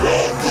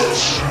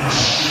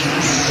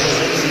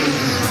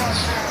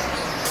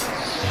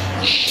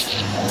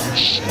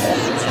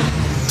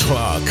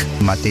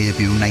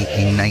debut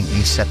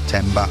 1990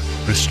 September,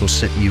 Bristol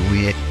City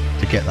away,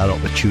 to get that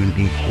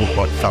opportunity,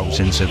 what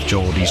thousands of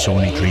Geordies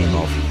only dream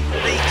of.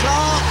 Lee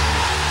Clark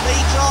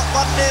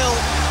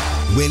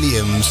 1-0.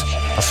 Williams.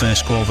 Our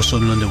first goal for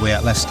Sunderland away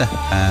at Leicester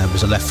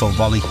was a left foot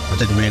volley. I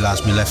didn't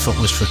realise my left foot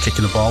was for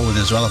kicking the ball with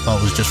it as well. I thought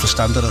it was just for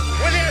standing it.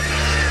 Williams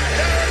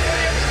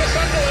for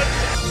Sunderland.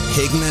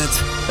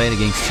 Hignett. Playing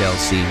against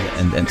Chelsea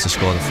and to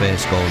score the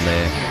first goal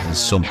there is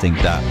something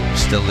that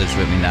still lives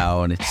with me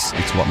now, and it's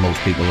what most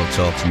people will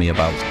talk to me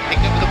about.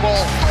 Picked up the ball.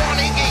 Go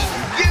on, Higgy.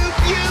 You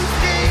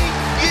beauty.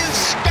 You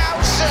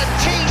Scouser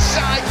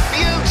Teesside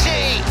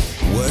beauty.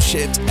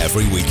 Worshipped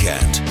every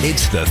weekend.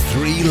 It's the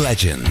three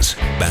legends,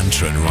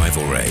 banter and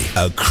rivalry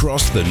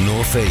across the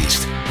North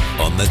East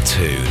on the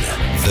Toon,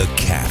 the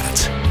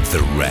Cat,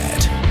 the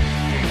Red.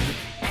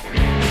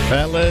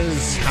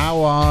 Fellas,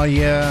 how are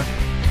you?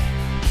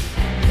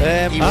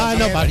 Not bad,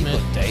 very mate.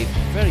 good, Dave.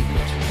 Very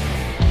good.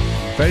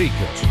 Very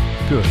good.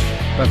 Good.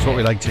 That's what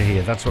we like to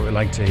hear. That's what we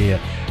like to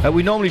hear.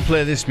 We normally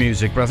play this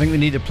music, but I think we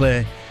need to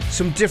play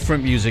some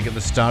different music at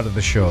the start of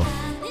the show.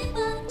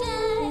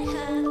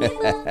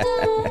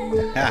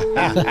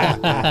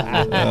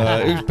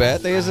 Whose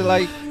birthday is it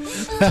like?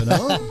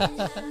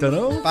 Don't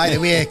know. By the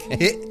way,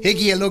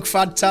 Higgy, you look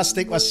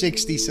fantastic. We're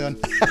 60, son.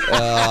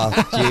 Oh,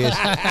 jeez.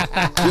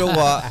 You know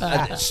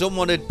what?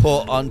 Someone had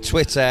put on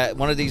Twitter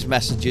one of these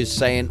messages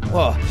saying,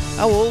 "Oh,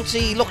 how old's he?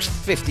 He looks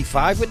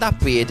 55 with that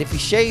beard. If he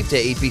shaved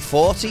it, he'd be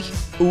 40.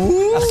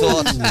 Ooh. I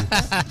thought,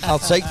 I'll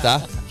take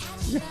that.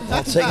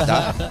 I'll take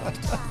that.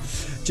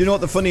 Do you know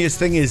what the funniest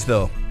thing is,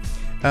 though?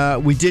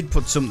 We did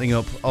put something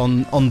up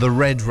on the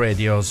Red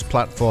Radio's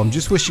platform,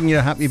 just wishing you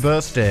a happy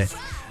birthday,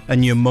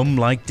 and your mum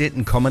liked it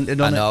and commented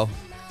on it. I know.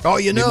 Oh,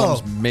 you know. My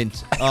mum's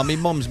mint. Oh, my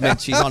mum's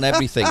mint. She's on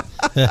everything.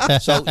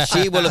 So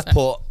she will have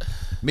put.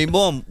 My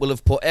mum will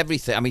have put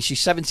everything. I mean, she's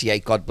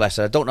 78. God bless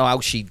her. I don't know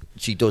how she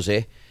does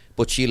it,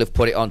 but she'll have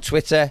put it on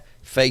Twitter,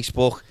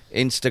 Facebook,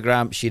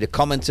 Instagram. She'd have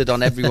commented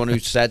on everyone who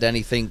said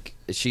anything.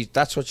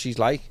 That's what she's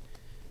like.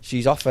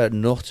 She's off her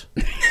nut.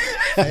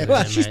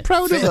 Well, she's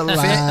proud of the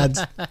lad.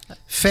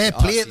 Fair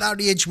play at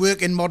that age,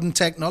 working modern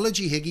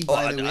technology, Higgy,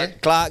 by the way.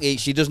 Clarky,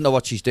 she doesn't know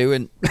what she's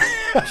doing.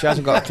 She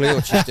hasn't got a clue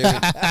what she's doing.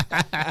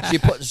 She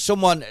put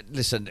someone.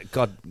 Listen,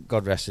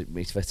 God rest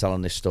me for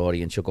telling this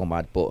story, and she'll go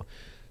mad. But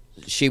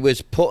she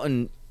was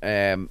putting.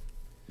 There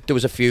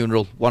was a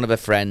funeral. One of her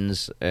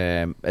friends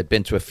had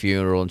been to a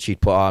funeral, and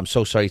she'd put, "Oh, I'm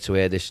so sorry to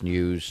hear this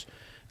news."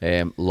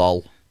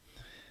 Lol.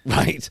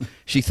 Right?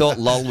 She thought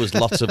lol was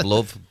lots of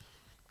love.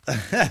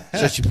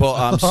 So she put,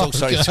 I'm so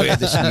sorry to hear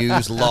this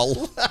news,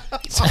 lol.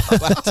 Back to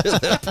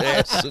the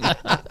person.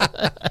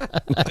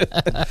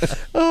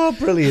 Oh,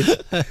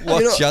 brilliant.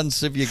 What chance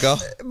have you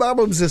got? My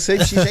mum's the same.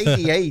 She's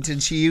 88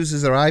 and she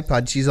uses her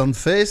iPad. She's on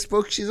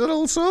Facebook. She's on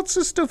all sorts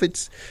of stuff.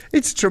 It's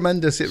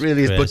tremendous. It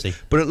really is.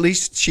 But at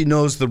least she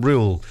knows the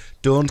rule.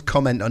 Don't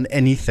comment on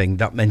anything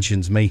that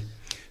mentions me.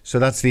 So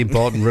that's the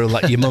important rule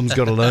that your mum's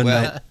got to learn,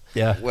 mate.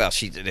 Yeah. Well,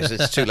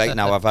 it's too late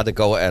now. I've had to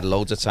go at her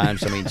loads of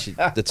times. I mean,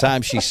 the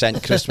time she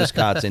sent Christmas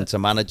cards into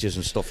managers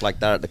and stuff like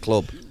that at the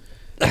club,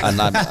 and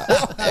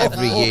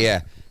every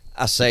year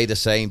I say the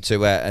same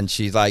to her, and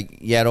she's like,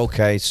 "Yeah,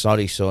 okay,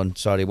 sorry, son,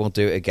 sorry, won't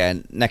do it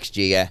again." Next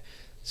year,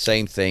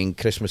 same thing,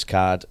 Christmas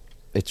card.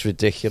 It's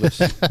ridiculous.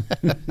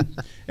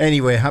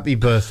 Anyway, happy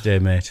birthday,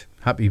 mate.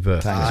 Happy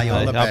birthday.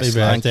 Happy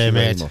birthday,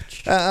 mate.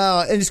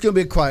 And it's going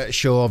to be a quiet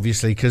show,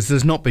 obviously, because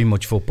there's not been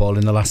much football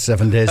in the last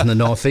 7 days in the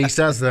North East,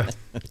 has there?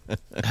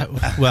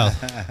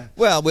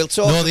 Well, we'll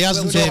talk. No, there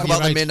hasn't, we'll Dave, talk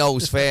about right. the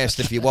minnows first,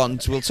 if you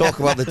want. We'll talk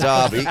about the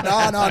derby.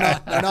 No.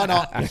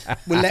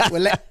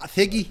 We'll let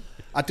Higgy.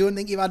 I don't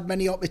think you've had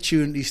many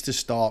opportunities to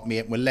start,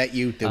 mate. We'll let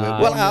you do it.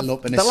 Well,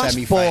 the last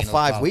 4 or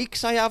 5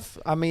 weeks I have.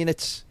 I mean,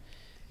 it's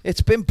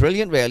been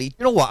brilliant, really.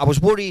 You know what? I was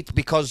worried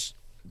because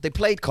they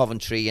played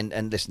Coventry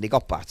and listen, they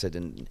got battered,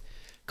 and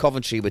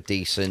Coventry were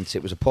decent.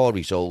 It was a poor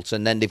result,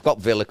 and then they've got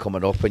Villa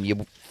coming up, and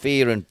you're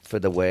fearing for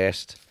the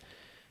worst.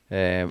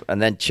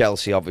 And then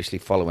Chelsea obviously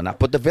following that.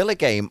 But the Villa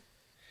game,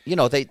 you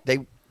know, they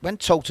went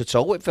toe to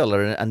toe with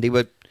Villa, and they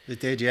were. They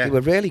did, yeah. They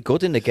were really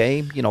good in the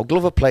game. You know,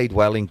 Glover played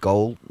well in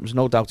goal. There's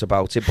no doubt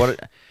about it.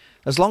 But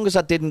as long as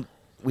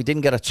we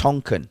didn't get a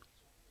Tonkin,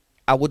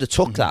 I would have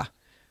took that.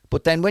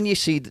 But then when you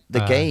see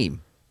the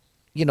game,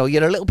 you know,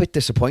 you're a little bit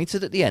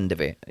disappointed at the end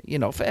of it. You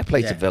know, fair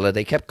play to Villa.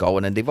 They kept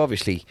going, and they've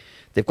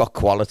got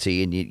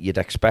quality, and you'd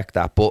expect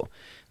that. But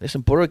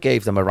listen, Borough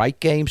gave them a right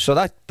game, so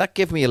that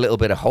gave me a little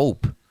bit of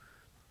hope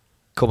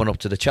coming up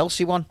to the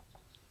Chelsea one.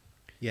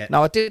 Yeah.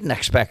 Now, I didn't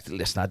expect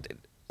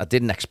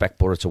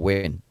Borough to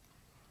win,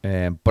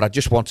 but I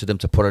just wanted them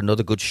to put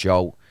another good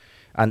show,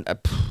 and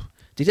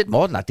they did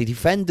more than that. They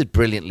defended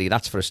brilliantly,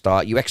 that's for a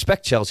start. You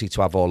expect Chelsea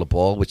to have all the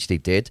ball, which they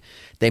did.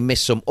 They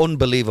missed some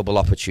unbelievable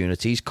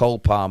opportunities, Cole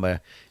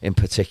Palmer in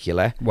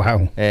particular.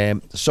 Wow.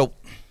 So,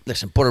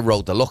 listen, Borough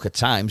rode the luck at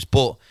times,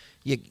 but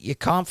you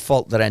can't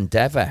fault their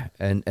endeavour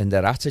and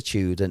their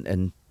attitude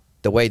and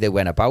the way they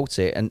went about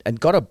it, and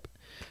got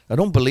an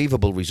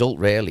unbelievable result,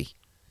 really.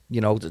 You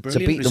know, to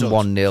Brilliant beat them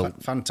result.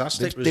 1-0.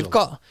 Fantastic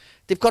result.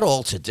 They've got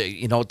all to do.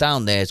 You know,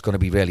 down there it's going to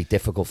be really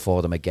difficult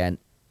for them again.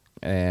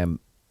 And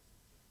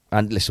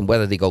listen,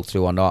 whether they go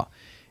through or not,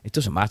 it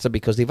doesn't matter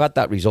because they've had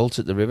that result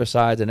at the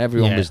Riverside and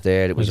everyone was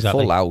there. It was a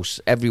full house.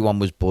 Everyone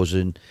was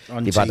buzzing.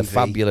 They've had a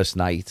fabulous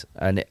night,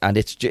 and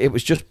it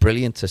was just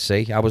brilliant to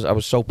see. I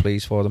was so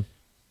pleased for them.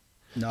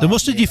 They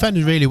must have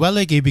defended really well,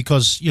 Higgy,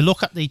 because you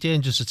look at the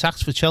dangerous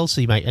attacks for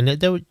Chelsea, mate, and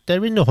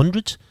they're in the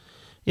hundreds.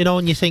 You know,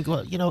 and you think,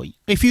 well, you know,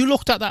 if you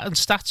looked at that in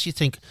stats, you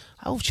think,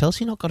 how have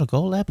Chelsea not got a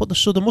goal there? But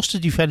they must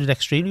have defended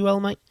extremely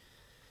well, mate.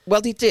 Well,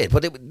 they did,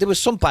 but there was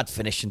some bad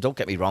finishing. Don't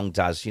get me wrong,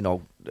 Daz. You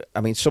know,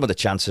 I mean, some of the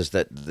chances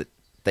that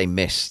they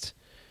missed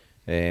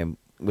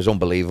was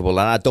unbelievable,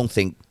 and I don't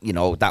think, you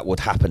know, that would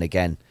happen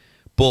again.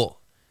 But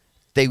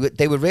they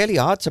were really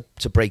hard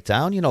to break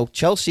down. You know,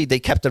 Chelsea, they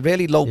kept a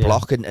really low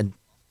block, and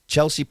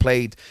Chelsea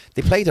played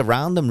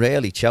around them,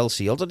 really,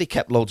 Chelsea, although they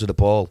kept loads of the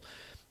ball.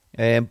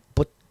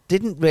 But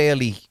didn't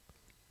really,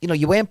 you know,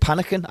 you weren't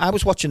panicking. I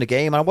was watching the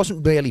game and I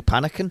wasn't really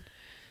panicking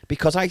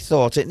because I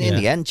thought in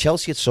the end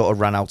Chelsea had sort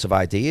of ran out of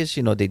ideas.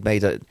 You know, they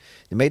made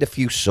a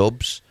few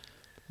subs,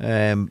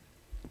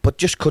 but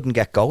just couldn't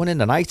get going in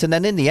the night. And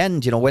then in the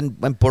end, you know, when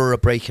Borough are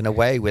breaking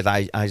away with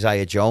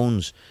Isaiah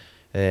Jones,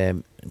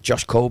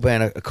 Josh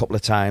Coburn a couple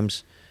of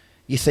times,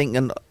 you're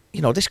thinking,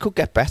 you know, this could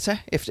get better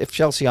if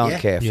Chelsea aren't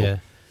careful. Yeah.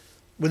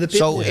 With a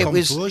bit more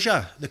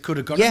composure, they could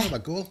have got another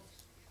goal.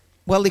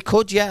 Well, they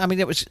could, yeah. I mean,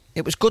 it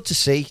was good to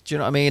see. Do you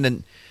know what I mean?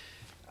 And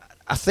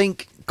I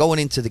think going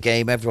into the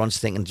game, everyone's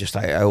thinking, just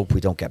I hope we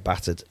don't get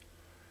battered.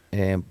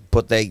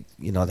 But they're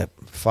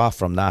far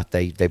from that.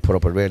 They put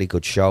up a really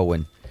good show,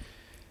 and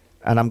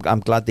I'm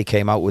glad they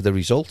came out with a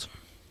result.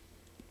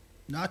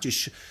 I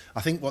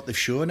think what they've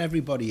shown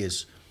everybody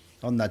is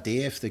on that day,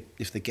 if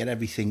they get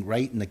everything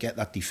right and they get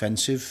that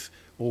defensive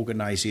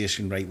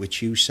organisation right,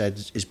 which you said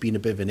has been a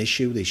bit of an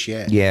issue this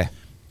year. Yeah,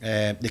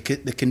 they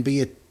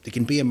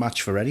can be a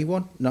match for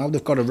anyone. Now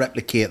they've got to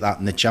replicate that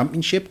in the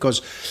Championship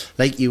because,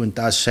 like you and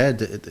Daz said,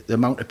 the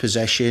amount of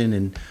possession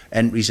and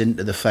entries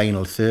into the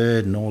final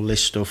third and all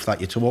this stuff that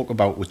you talk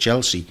about with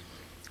Chelsea.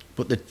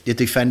 But they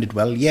defended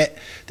well. Yet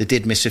they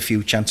did miss a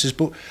few chances.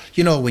 But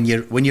you know, when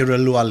you're a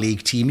lower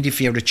league team,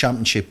 if you're a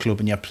Championship club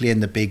and you're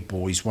playing the big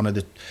boys, one of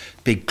the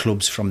big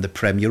clubs from the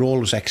Prem, you're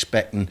always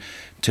expecting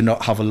to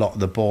not have a lot of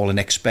the ball and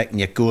expecting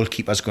your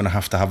goalkeeper's going to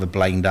have a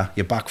blinder,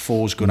 your back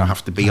four's going to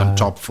have to be on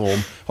top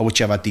form, or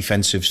whichever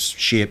defensive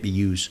shape you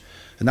use.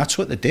 And that's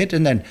what they did.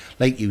 And then,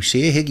 like you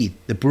say, Higgy,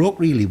 they broke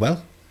really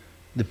well.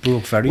 They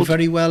broke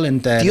very well.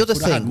 And the other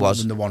thing was more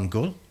than the one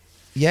goal.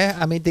 Yeah,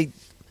 I mean,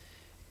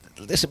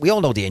 listen, we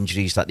all know the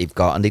injuries that they've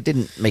got, and they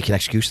didn't make an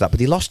excuse for that, but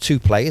they lost 2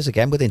 players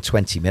again within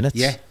 20 minutes.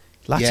 Yeah.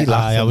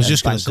 I was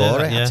just going to say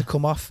that, had to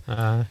come off.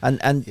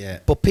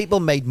 But people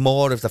made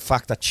more of the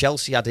fact that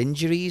Chelsea had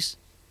injuries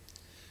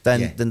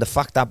than the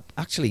fact that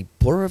actually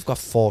Borough have got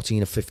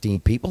 14 or 15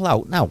 people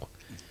out now.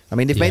 I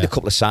mean, they've made a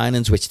couple of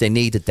signings which they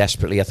needed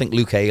desperately. I think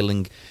Luke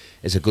Ayling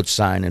is a good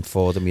signing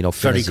for them. You know,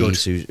 Phil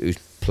Aziz, who's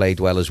played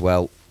well as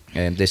well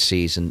this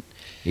season.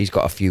 He's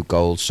got a few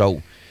goals.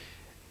 So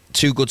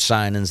 2 good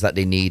signings that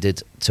they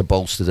needed to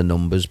bolster the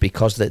numbers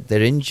because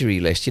their injury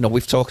list, you know,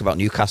 we've talked about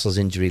Newcastle's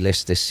injury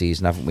list this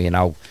season, haven't we, and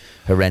how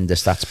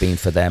horrendous that's been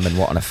for them and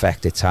what an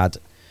effect it's had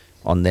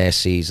on their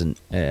season.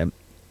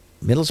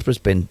 Middlesbrough's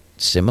been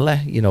similar,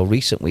 you know,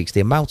 recent weeks.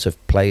 The amount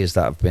of players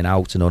that have been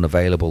out and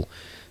unavailable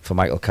for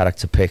Michael Carrick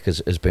to pick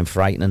has been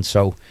frightening.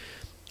 So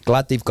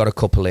glad they've got a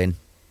couple in.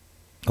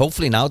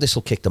 Hopefully now this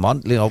will kick them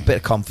on, you know, a bit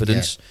of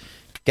confidence,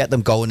 get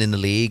them going in the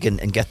league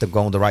and get them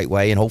going the right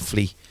way, and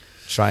hopefully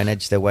try and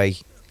edge their way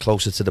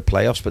closer to the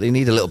playoffs. But they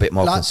need a little bit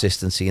more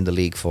consistency in the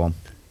league form.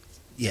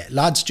 Yeah,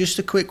 lads, just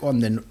a quick one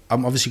then.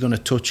 I'm obviously going to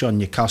touch on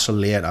Newcastle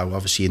later,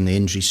 obviously in the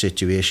injury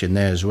situation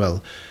there as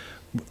well.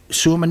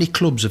 So many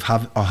clubs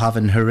are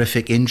having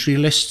horrific injury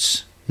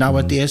lists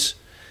nowadays,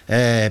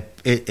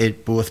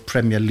 at both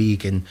Premier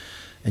League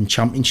and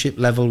Championship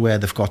level, where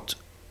they've got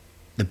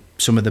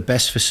some of the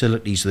best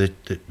facilities,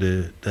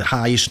 the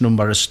highest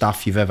number of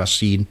staff you've ever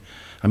seen.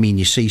 I mean,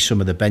 you see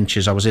some of the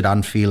benches. I was at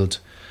Anfield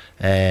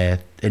in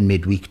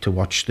midweek to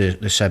watch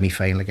the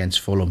semi-final against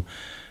Fulham,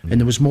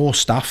 and there was more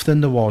staff than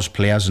there was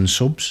players and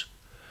subs.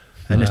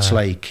 And it's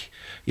like,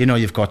 you know,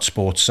 you've got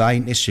sports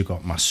scientists, you've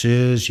got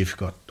masseurs, you've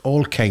got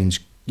all kinds,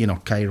 you know,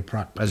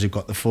 chiropractors, you've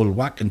got the full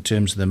whack in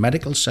terms of the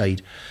medical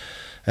side.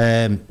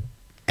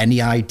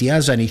 Any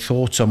ideas, any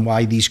thoughts on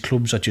why these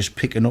clubs are just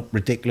picking up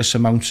ridiculous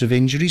amounts of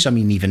injuries? I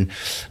mean, even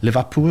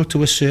Liverpool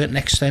to a certain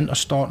extent are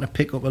starting to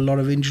pick up a lot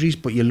of injuries,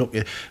 but you look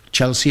at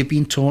Chelsea have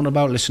been talking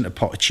about, listen to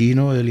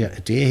Pochettino earlier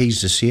today,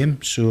 he's the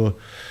same. So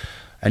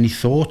any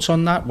thoughts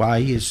on that? Why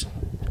is...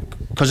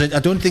 Because I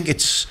don't think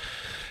it's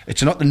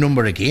not the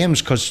number of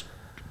games, because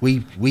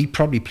we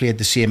probably played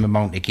the same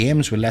amount of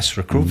games with less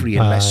recovery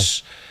and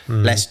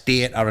less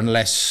data and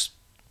less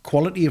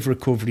quality of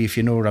recovery, if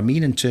you know what I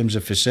mean, in terms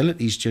of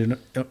facilities. Do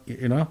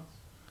you know?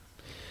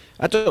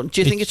 Do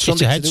you think it's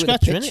something to do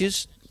with the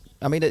pitches?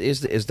 I mean, it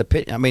is the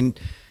pitch. I mean,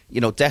 you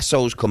know,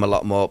 Desso's come a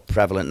lot more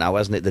prevalent now,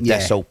 hasn't it? The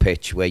Desso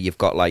pitch, where you've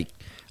got like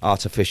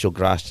artificial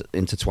grass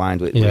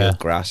intertwined with real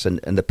grass, and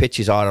the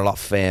pitches are a lot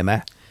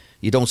firmer.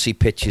 You don't see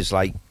pitches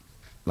like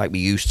we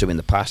used to in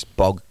the past,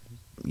 bogged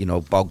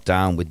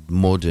down with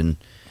mud, and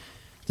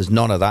there's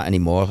none of that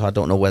anymore. I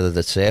don't know whether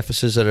the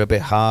surfaces are a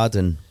bit hard,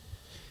 and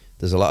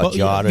there's a lot of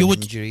jarring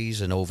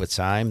injuries, and over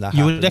time that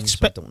happens.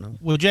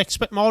 Would you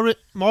expect more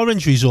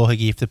injuries, or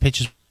Higgy, if the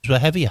pitches were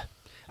heavier?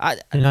 I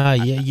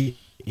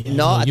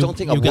don't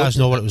think you guys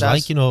know what it was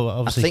like,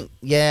 obviously. I think,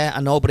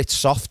 I know, but it's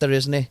softer,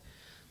 isn't it?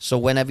 So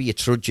whenever you're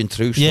trudging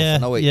through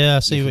stuff, I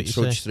see what you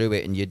trudge through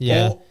it, and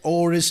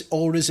or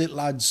is it,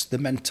 lads, the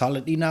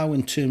mentality now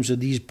in terms of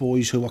these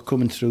boys who are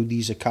coming through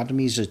these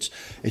academies?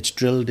 It's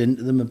drilled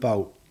into them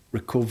about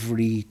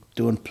recovery,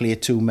 don't play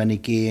too many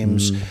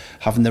games,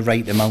 having the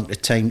right amount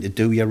of time to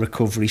do your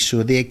recovery,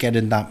 so they're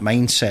getting that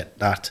mindset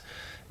that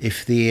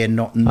if they're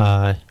not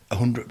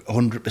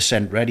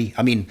 100% ready.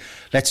 I mean,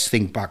 let's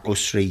think back,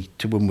 us three,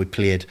 to when we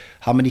played.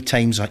 How many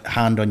times,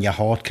 hand on your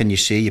heart, can you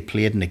say you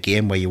played in a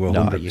game where you were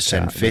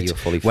 100% fit,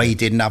 where you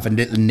didn't have a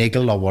little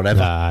niggle or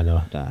whatever?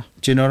 No.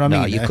 Do you know what I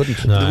mean? No, you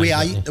couldn't.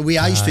 The way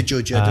I used to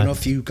judge it, I don't know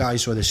if you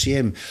guys were the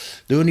same.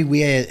 The only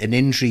way an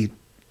injury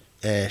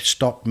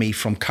stopped me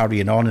from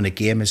carrying on in a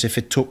game is if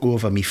it took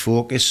over me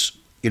focus.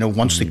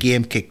 Once the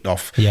game kicked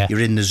off,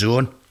 you're in the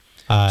zone.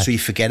 So you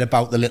forget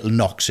about the little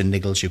knocks and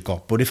niggles you've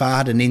got. But if I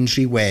had an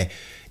injury where,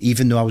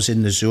 even though I was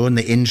in the zone,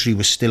 the injury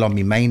was still on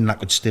my mind and I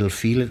could still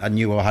feel it, I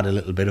knew I had a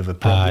little bit of a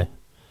problem.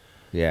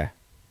 Yeah.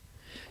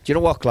 Do you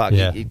know what, Clark?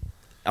 Yeah.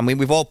 I mean,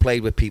 we've all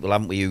played with people,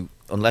 haven't we, who,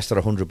 unless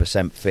they're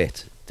 100%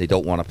 fit, they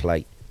don't want to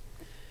play.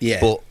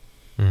 Yeah. But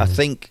I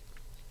think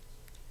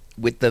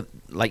with the,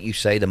 like you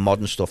say, the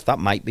modern stuff, that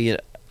might be a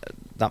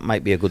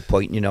good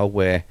point,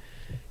 where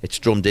it's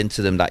drummed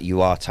into them that you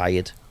are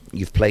tired.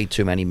 You've played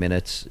too many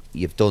minutes.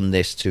 You've done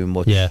this too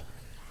much. Yeah.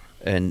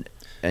 And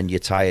you're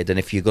tired. And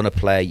if you're going to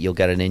play, you'll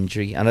get an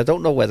injury. And I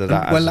don't know whether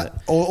that has an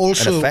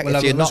effect.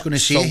 I was going to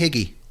say,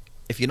 Higgy,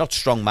 if you're not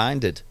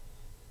strong-minded.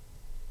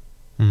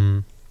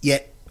 Yeah.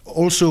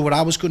 Also, what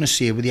I was going to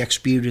say with the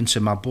experience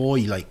of my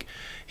boy, like,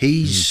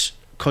 he's,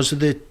 because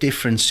of the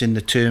difference in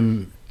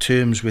the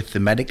terms with the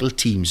medical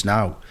teams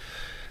now,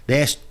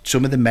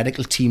 some of the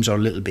medical teams are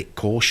a little bit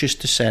cautious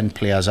to send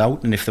players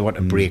out, and if they want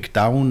to break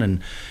down,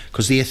 and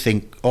because they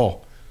think, I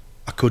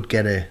could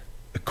get a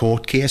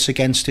court case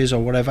against us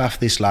or whatever if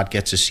this lad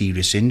gets a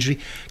serious injury.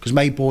 Because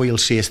my boy will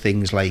say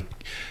things like,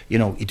 he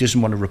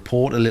doesn't want to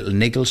report a little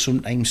niggle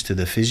sometimes to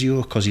the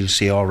physio because he'll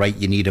say, all right,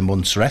 you need a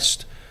month's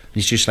rest. And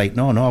he's just like,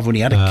 no, I've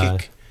only had a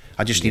kick.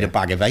 I just need a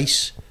bag of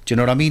ice. Do you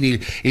know what I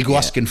mean? He'll go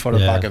asking for a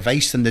bag of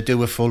ice, and they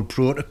do a full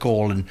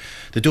protocol, and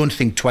they don't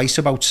think twice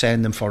about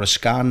sending them for a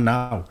scan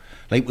now.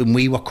 Like when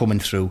we were coming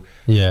through,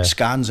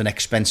 scans an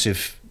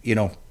expensive,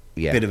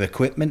 bit of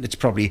equipment. It's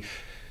probably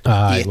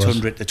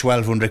 800 to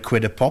 1,200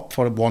 quid a pop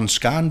for one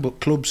scan,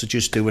 but clubs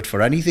just do it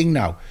for anything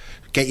now.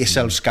 Get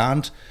yourself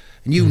scanned,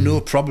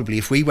 and probably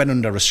if we went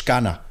under a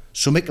scanner,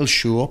 something will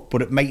show up,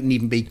 but it mightn't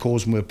even be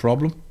causing a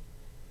problem.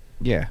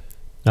 Yeah.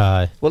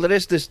 Well, there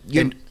is this.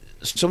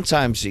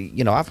 Sometimes,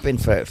 I've been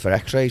for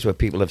X-rays where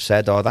people have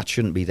said, "Oh, that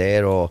shouldn't be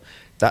there," or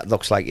 "That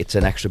looks like it's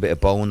an extra bit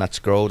of bone that's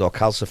growed or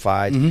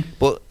calcified,"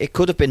 but it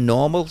could have been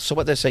normal. So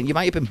what they're saying, you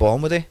might have been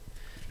born with it,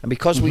 and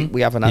because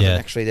we haven't had an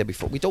X-ray there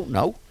before, we don't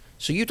know.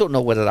 So you don't know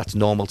whether that's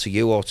normal to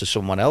you or to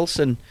someone else.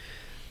 And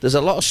there's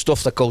a lot of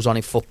stuff that goes on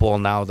in football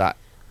now that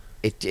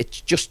it's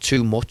just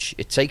too much.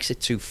 It takes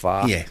it too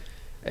far. Yeah,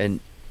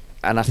 and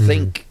I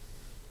think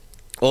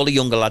all the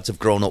younger lads have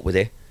grown up with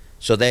it,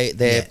 so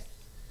they're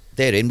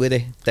in with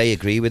it. They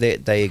agree with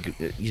it.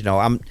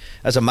 I'm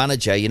as a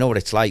manager, you know what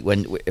it's like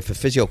if a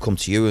physio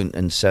comes to you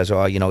and says,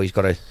 "Oh, he's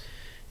got a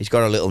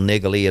little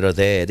niggle here or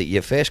there." That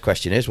your first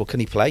question is, "Well, can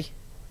he play?"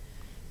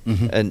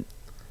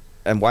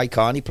 And why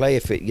can't he play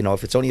if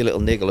it's only a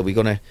little niggle? Are we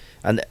gonna?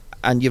 And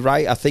you're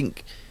right. I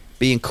think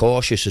being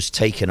cautious has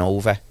taken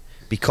over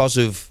because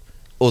of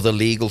other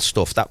legal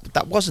stuff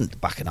that wasn't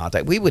back in our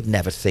day. We would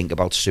never think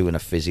about suing a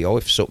physio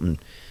if we were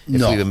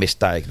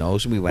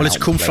misdiagnosed and we went. Well,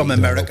 it's come from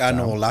America and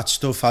all that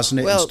stuff,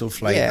 hasn't it? And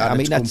stuff like that.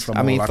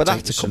 For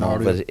that to come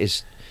over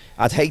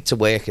I'd hate to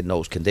work in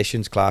those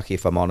conditions, Clarky.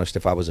 If I'm honest,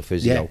 if I was a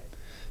physio. Yeah.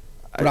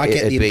 But I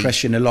get the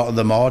impression a lot of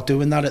them are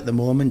doing that at the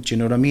moment. Do you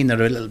know what I mean?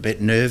 They're a little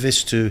bit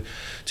nervous to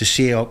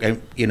say,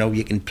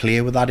 you can play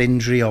with that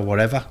injury or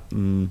whatever.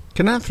 Can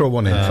I throw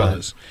one in,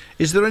 fellas?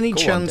 Is there any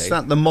chance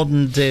that the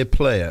modern day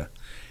player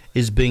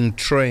is being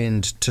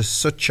trained to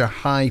such a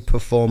high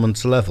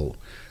performance level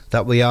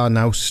that we are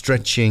now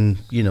stretching,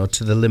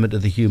 to the limit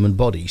of the human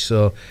body?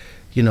 So,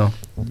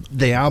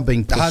 they are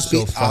being pushed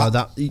so far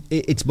that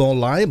it's more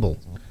liable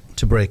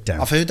to break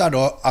down. I've heard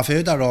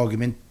that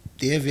argument,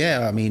 Dave.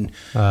 Yeah, I mean,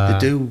 they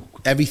do.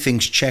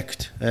 Everything's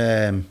checked.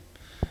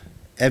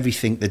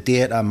 Everything, the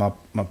data. My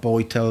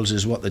boy tells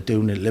us what they're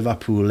doing at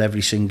Liverpool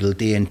every single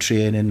day in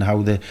training.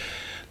 How they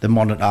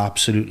monitor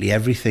absolutely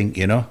everything.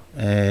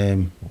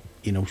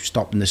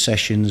 Stopping the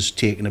sessions,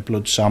 taking a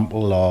blood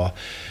sample, or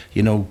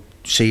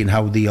seeing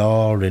how they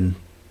are, and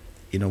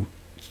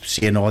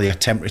seeing all their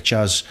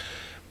temperatures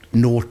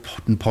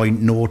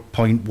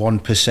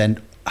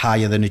 0.1%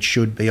 higher than it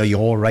should be, or you're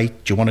all right,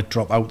 do you want to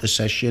drop out the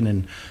session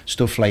and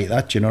stuff like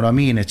that, do you know what I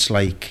mean? It's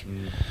like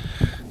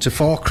it's a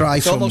far cry.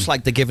 It's almost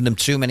like they're giving them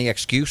too many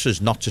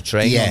excuses not to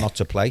train or not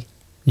to play.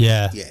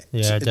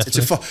 It's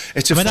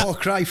a far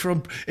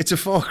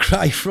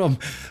cry from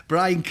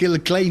Brian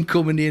Kilclain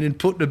coming in and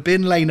putting a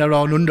bin liner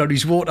on under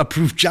his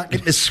waterproof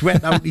jacket to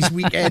sweat out his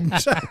weekend.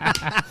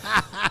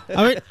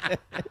 I mean,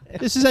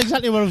 this is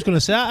exactly what I was going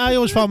to say. I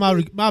always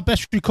found my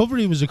best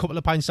recovery was a couple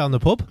of pints down the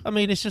pub. I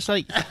mean, it's just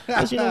like,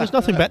 there's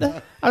nothing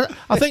better.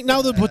 I think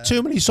now they put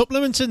too many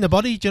supplements in the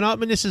body. Do you know what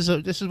I mean? This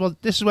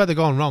is where they're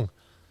going wrong.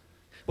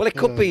 Well, it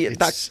could be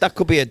that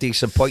could be a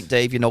decent point,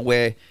 Dave.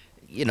 Where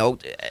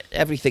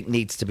everything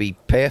needs to be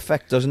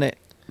perfect, doesn't it?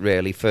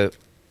 Really, for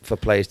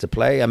players to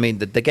play. I mean,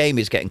 the game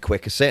is getting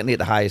quicker, certainly at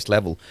the highest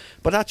level.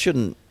 But that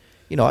shouldn't.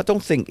 I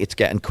don't think it's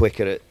getting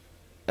quicker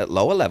at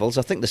lower levels.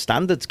 I think the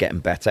standard's getting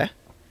better.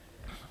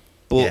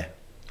 But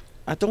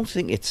I don't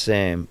think it's.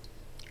 Listen,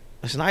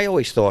 I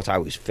always thought I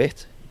was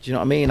fit. Do you know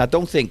what I mean? I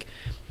don't think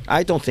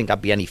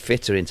I'd be any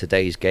fitter in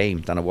today's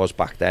game than I was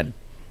back then.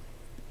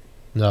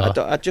 No,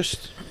 I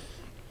just.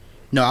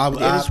 No,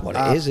 it is what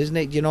it is, isn't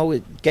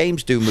it?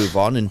 Games do move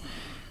on, and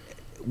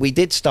we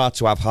did start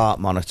to have heart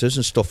monitors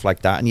and stuff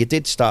like that, and you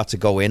did start to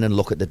go in and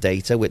look at the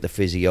data with the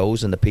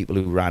physios and the people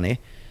who ran it,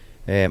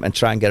 and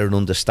try and get an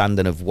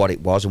understanding of what it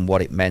was and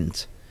what it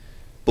meant.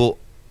 But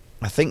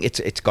I think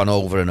it's gone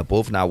over and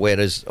above now,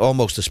 whereas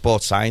almost the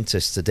sports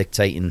scientists are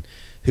dictating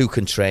who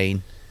can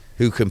train,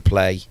 who can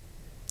play,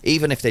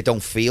 even if they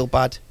don't feel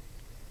bad.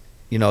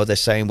 They're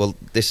saying, well,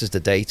 this is the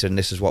data and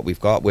this is what we've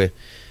got.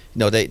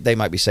 They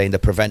might be saying they're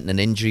preventing an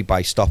injury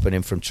by stopping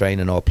him from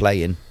training or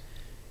playing.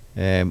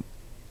 And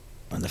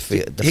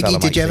Higgy,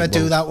 did you ever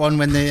do that one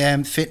when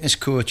the fitness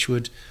coach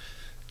would,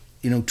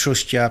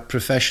 trust your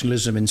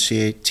professionalism and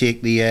say,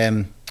 take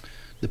the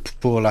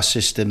polar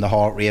system, the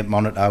heart rate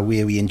monitor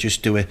away and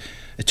just do a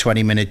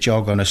 20-minute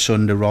jog on a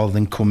Sunday rather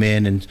than come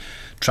in and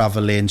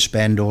travel in,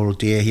 spend all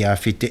day here,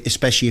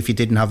 especially if you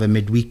didn't have a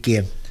midweek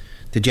game?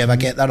 Did you ever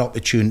get that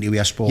opportunity with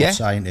a sports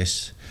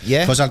scientist?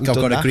 Yeah, because I've got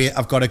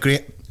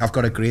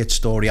a great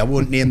story. I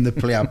won't name the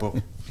player, but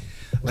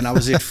when I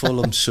was at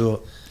Fulham,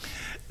 so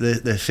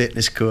the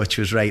fitness coach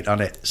was right on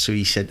it. So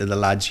he said to the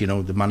lads,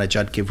 the manager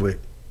I'd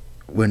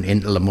went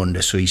into the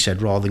Monday. So he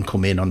said, rather than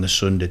come in on the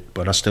Sunday,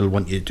 but I still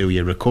want you to do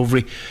your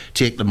recovery,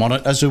 take the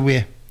monitors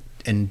away,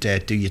 and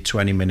do your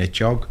 20-minute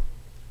jog.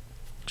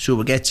 So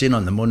we gets in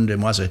on the Monday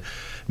and was a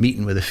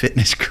meeting with the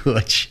fitness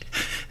coach,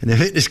 and the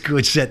fitness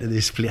coach said to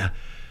this player,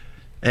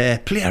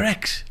 Player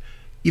X,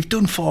 you've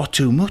done far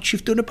too much.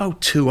 You've done about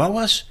 2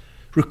 hours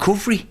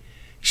recovery.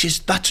 He says,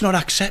 that's not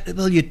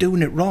acceptable. You're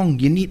doing it wrong.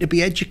 You need to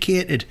be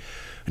educated.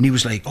 And he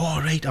was like,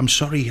 oh, right, I'm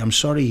sorry. And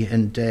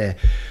so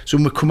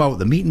when we come out of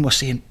the meeting,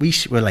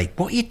 we're like,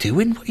 what are you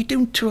doing? What are you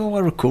doing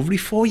 2-hour recovery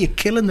for? You're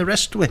killing the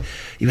rest of it.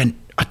 He went,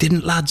 I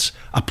didn't, lads.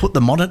 I put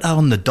the monitor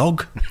on the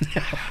dog.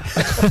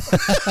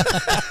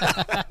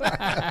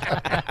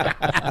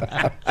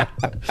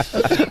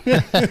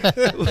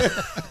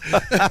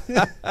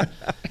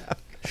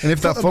 And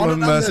if that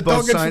Fulham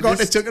sports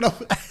scientist took it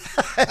off.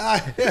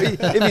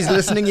 if he's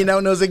listening, he now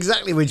knows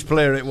exactly which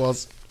player it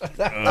was.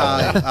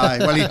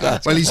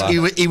 Well,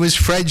 he was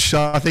French,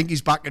 so I think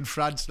he's back in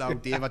France now,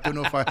 Dave. I don't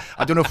know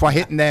if we're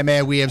hitting them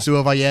airwaves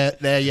over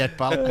there yet,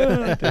 pal.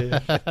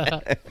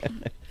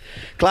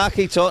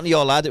 Clarky, talking to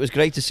your lad, it was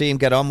great to see him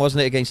get on,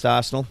 wasn't it, against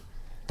Arsenal?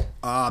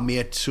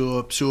 Mate,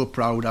 so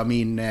proud. I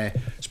mean,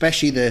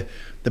 especially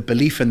the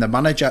belief in the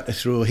manager to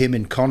throw him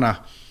and Connor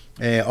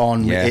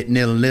on at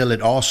 0-0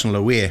 at Arsenal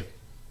away,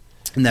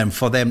 and then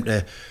for them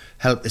to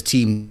help the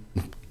team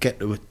get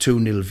to a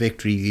 2-0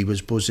 victory. He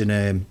was buzzing.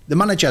 The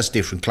manager's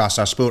different class.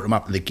 I spoke to him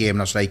after the game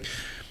and I was like,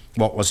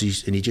 what was he?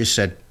 And he just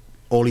said,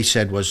 all he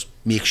said was,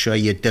 make sure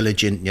you're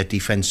diligent in your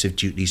defensive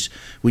duties.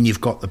 When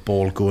you've got the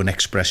ball, go and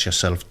express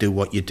yourself. Do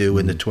what you do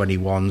in the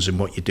 21s and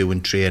what you do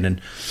in training.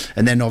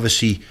 And then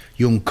obviously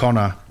young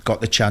Connor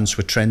got the chance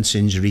with Trent's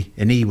injury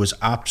and he was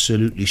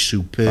absolutely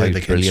superb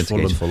against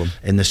Fulham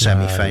in the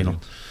semi-final.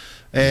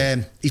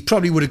 He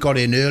probably would have got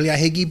in earlier,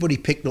 Higgy, but he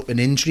picked up an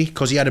injury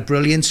because he had a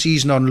brilliant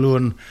season on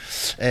loan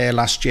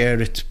last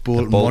year at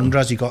Bolton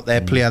Wanderers. He got their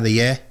Player of the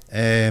Year.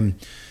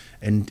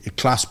 And a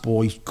class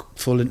boy,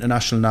 full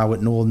international now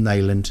at Northern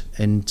Ireland,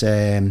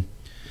 and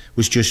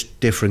was just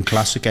different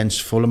class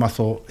against Fulham. I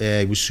thought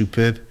he was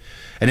superb,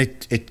 and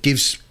it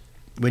gives,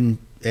 when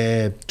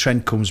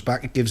Trent comes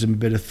back, it gives him a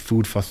bit of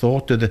food for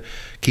thought to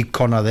keep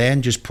Connor there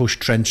and just push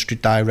Trent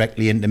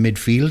directly into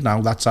midfield. Now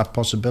that's a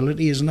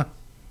possibility, isn't it?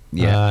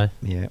 Yeah,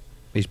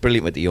 he's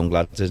brilliant with the young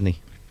lads, isn't he?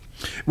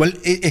 Well,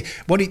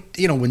 when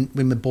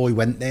the boy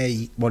went there,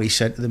 what he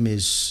said to them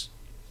is,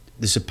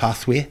 there's a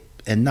pathway.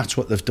 And that's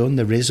what they've done.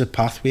 There is a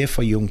pathway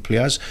for young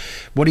players.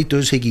 What he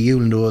does, Higgy, you'll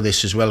know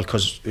this as well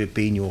because it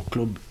being your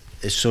club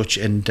as such.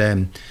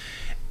 And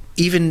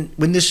even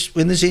when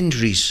there's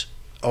injuries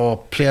or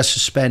players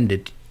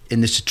suspended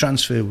and there's a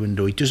transfer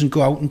window, he doesn't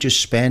go out and just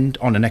spend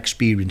on an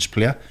experienced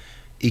player.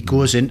 He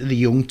goes into the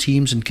young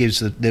teams and gives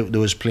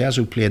those players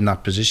who play in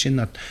that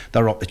position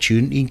their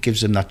opportunity and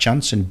gives them that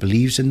chance and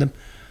believes in them.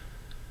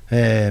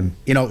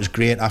 You know, it was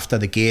great after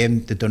the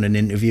game. They'd done an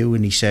interview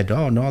and he said,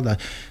 "Oh no,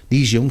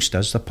 these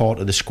youngsters, they're part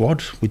of the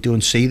squad. We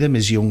don't see them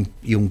as young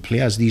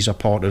players. These are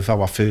part of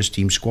our first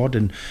team squad,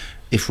 and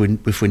if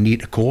we need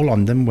to call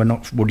on them, we're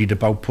not worried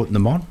about putting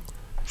them on."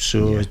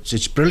 So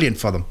it's brilliant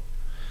for them.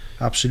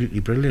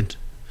 Absolutely brilliant.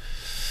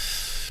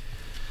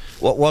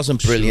 What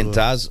wasn't brilliant,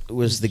 Daz,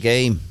 was the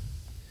game.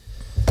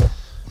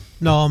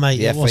 No, mate,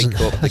 the it wasn't.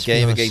 FA Cup, the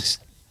game against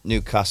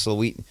Newcastle.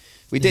 We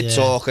did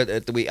talk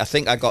at the week. I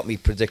think I got my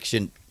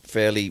prediction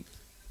fairly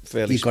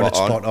you got it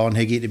spot on,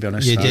 Higgy, to be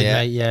honest. You did,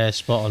 mate, yeah,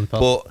 spot on, pal.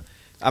 But,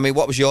 I mean,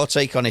 what was your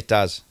take on it,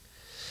 Daz?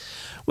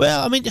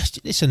 Well, I mean,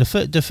 listen,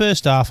 the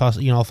first half, I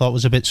thought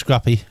was a bit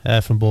scrappy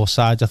from both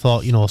sides. I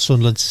thought,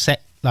 Sunderland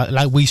set,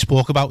 like we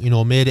spoke about,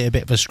 made it a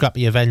bit of a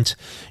scrappy event.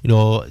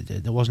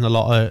 There wasn't a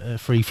lot of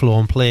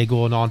free-flowing play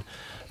going on.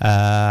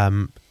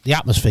 The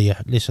atmosphere,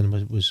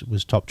 listen,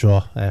 was top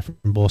draw from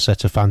both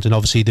sets of fans, and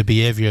obviously the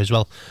behaviour as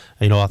well.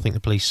 I think the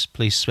police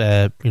praised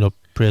that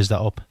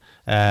up.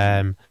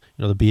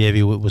 The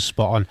behaviour was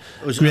spot on.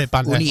 It was great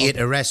banter. Only 8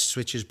 arrests,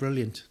 which is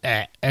brilliant.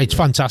 It's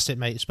fantastic,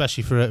 mate,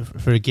 especially for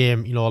a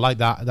game like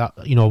that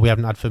we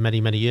haven't had for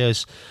many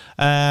years.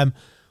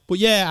 But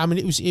yeah, I mean,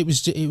 it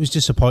was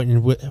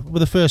disappointing with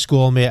the first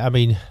goal, mate. I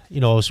mean,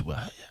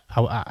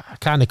 I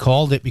kind of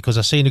called it because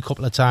I've seen a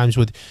couple of times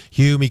with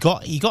Hume. He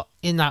got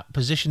in that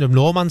position of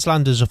no man's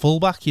land as a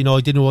fullback. He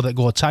didn't know whether to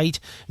go tight.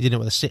 He didn't know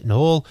whether to sit in the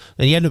hole.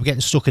 Then he ended up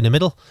getting stuck in the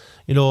middle.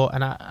 And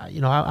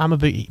I'm a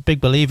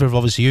big believer of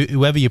obviously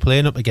whoever you're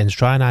playing up against,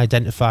 try and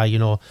identify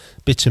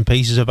bits and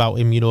pieces about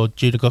him.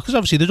 Because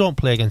obviously they don't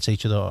play against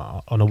each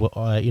other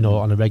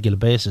on a regular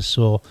basis.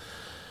 So.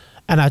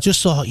 And I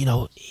just thought,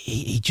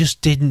 he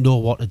just didn't know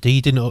what to do. He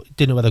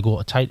didn't know whether to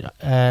go tight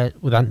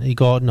with Anthony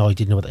Gordon, or he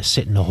didn't know whether to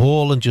sit in the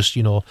hole and just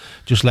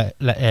let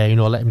him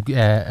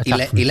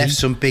attack. He left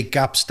some big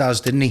gaps,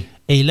 Daz, didn't he?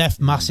 He left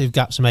massive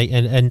gaps, mate,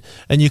 and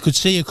you could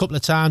see a couple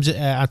of times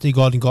Anthony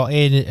Gordon got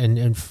in,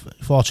 and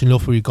fortunately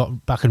enough, he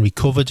got back and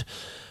recovered.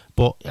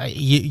 But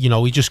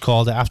we just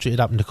called it after it had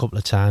happened a couple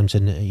of times,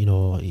 and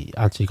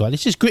Anthony got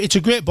it. It's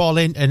a great ball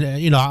in,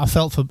 and I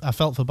felt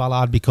for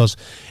Ballard because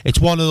it's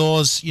one of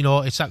those,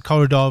 it's that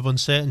corridor of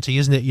uncertainty,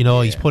 isn't it?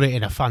 He's put it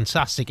in a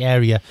fantastic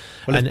area.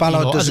 Well, if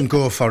Ballard doesn't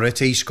go for it,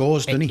 he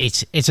scores, doesn't he?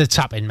 It's a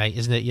tap in, mate,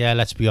 isn't it? Yeah,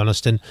 let's be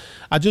honest. And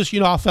I just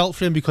I felt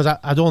for him because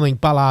I don't think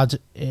Ballard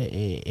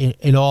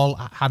in all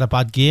had a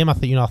bad game. I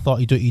think I thought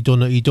he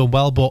done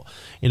well, but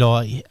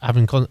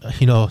having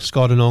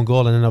scored an own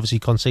goal and then obviously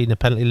conceding a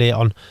penalty late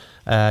on.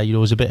 There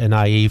was a bit of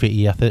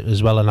naivety, I think,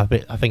 as well, and I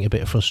think a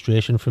bit of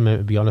frustration from him,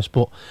 to be honest.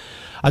 But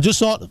I just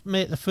thought,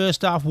 mate, the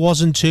first half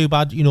wasn't too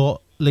bad,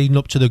 leading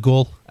up to the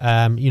goal.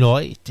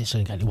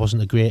 It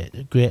wasn't a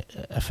great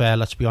affair,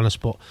 let's be honest.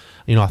 But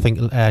I think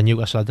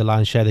Newcastle had the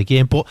lion's share of the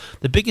game. But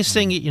the biggest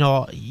thing,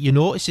 you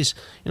notice is,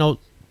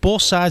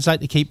 both sides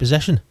like to keep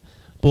possession,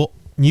 but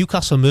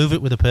Newcastle move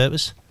it with a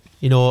purpose.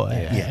 And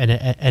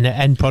an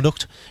end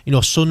product.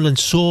 Sunderland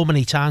so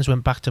many times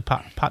went back to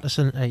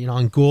Patterson,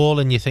 on goal,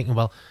 and you're thinking,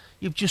 well,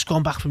 you've just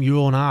gone back from your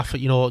own half, to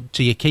your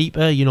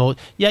keeper. You're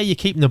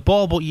keeping the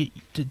ball, but we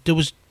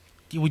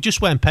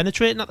just weren't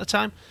penetrating at the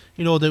time.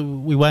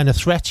 We weren't a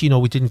threat.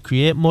 We didn't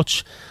create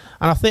much,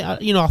 and I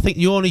think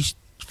the only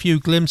few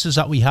glimpses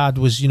that we had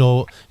was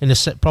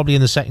probably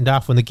in the second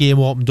half when the game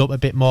opened up a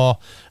bit more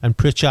and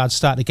Pritchard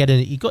started to get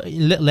in. He got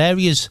in little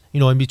areas,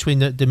 in between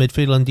the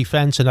midfield and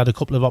defence, and had a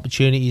couple of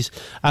opportunities.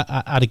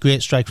 Had a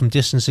great strike from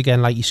distance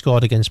again, like he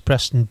scored against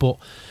Preston, but.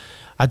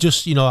 I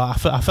just,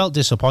 I felt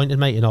disappointed,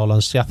 mate, in all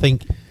honesty. I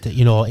think that,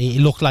 it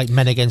looked like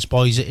men against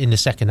boys in the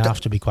second half,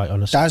 to be quite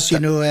honest. Daz,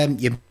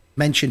 you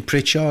mentioned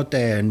Pritchard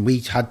there, and we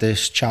had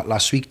this chat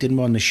last week, didn't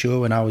we, on the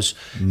show, and I was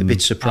a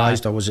bit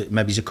surprised.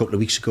 Maybe a couple of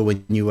weeks ago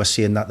when you were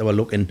saying that they were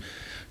looking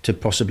to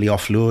possibly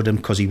offload him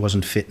because he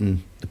wasn't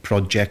fitting the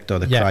project or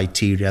the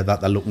criteria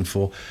that they're looking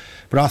for.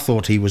 But I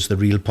thought he was the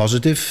real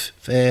positive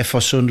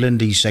for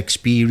Sunderland. His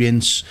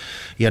experience,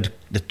 he had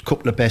a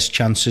couple of best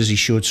chances, he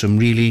showed some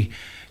really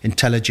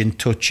intelligent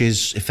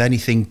touches. If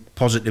anything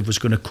positive was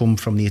going to come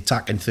from the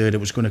attacking third, it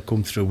was going to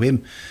come through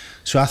him.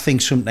 So I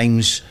think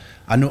sometimes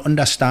I don't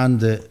understand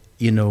that,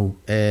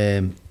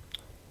 the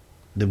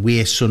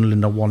way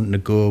Sunderland are wanting to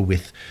go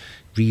with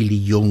really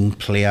young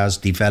players,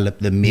 develop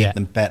them, make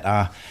them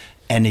better,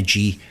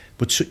 energy.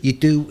 But so you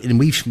do, and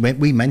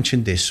we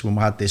mentioned this when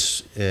we had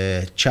this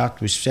chat.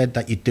 We said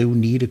that you do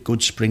need a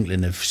good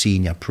sprinkling of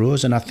senior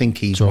pros, and I think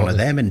he's one of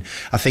them. And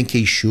I think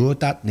he showed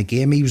that in the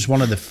game. He was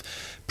one of the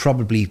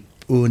probably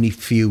only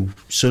few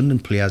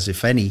Sunderland players,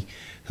 if any,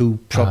 who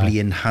probably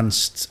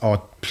enhanced or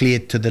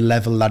played to the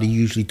level that he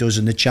usually does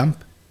in the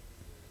champ.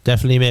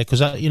 Definitely, mate,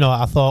 because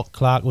I thought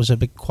Clark was a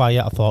bit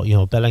quiet. I thought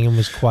Bellingham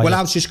was quiet. Well,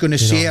 I was just going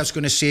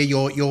to say,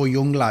 your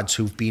young lads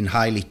who've been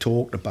highly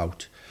talked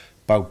about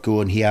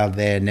going here,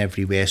 there, and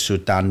everywhere. So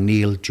Dan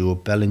Neil, Joe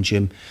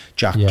Bellingham,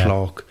 Jack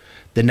Clark.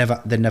 They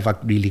never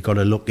really got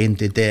a look in,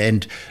 did they?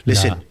 And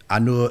listen, I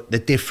know the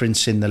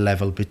difference in the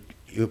level, but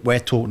we're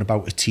talking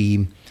about a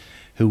team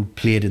who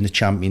played in the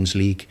Champions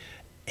League,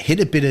 hit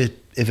a bit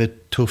of a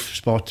tough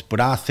spot, but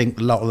I think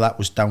a lot of that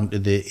was down to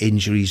the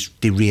injuries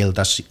derailed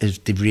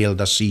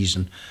our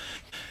season.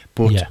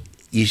 But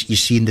you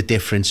seen the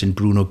difference in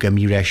Bruno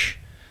Guimaraes.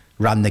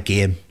 Ran the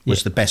game,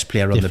 was the best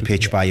player on the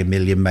pitch by a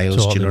million miles.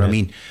 Totally, do you know what I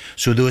mean?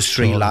 So those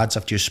three lads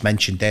I've just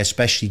mentioned there,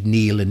 especially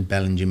Neil and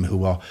Bellingham,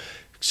 who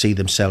see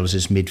themselves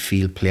as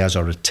midfield players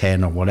or a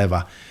 10 or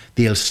whatever,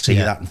 they'll see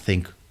that and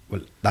think,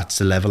 well, that's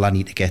the level I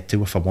need to get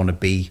to if I want to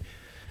be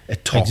a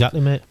top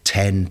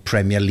 10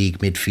 Premier League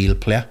midfield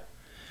player.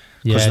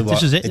 Yeah,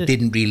 this is it. They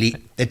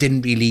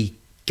didn't really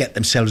get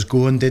themselves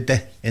going, did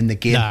they, in the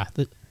game? Nah,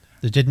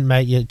 they didn't,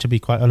 mate, to be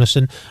quite honest.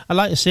 And I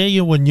like to say,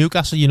 when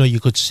Newcastle, you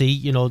could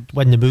see,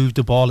 when they moved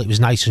the ball, it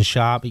was nice and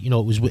sharp. It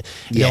was,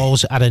 it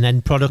always had an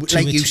end product.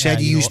 Like to it. You said,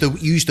 you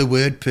used the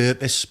word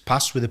purpose,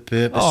 pass with a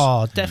purpose.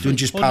 Oh, definitely. Don't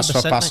just pass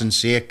for passing's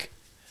sake.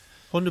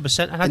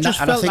 100%. And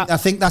I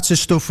think that's the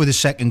stuff with the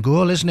second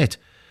goal, isn't it?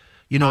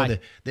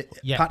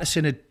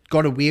 Patterson had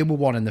got away with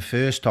one in the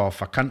first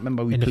half. I can't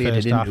remember who he played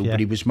it into,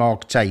 but he was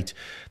marked tight.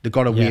 They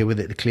got away with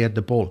it. They cleared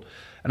the ball.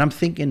 And I'm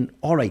thinking,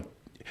 all right,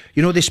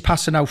 this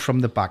passing out from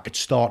the back, it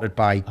started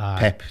by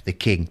Pep, the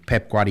king,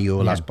 Pep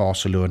Guardiola's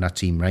Barcelona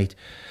team, right?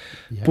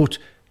 Yeah. But,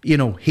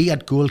 he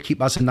had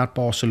goalkeepers in that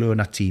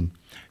Barcelona team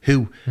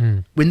who,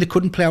 when they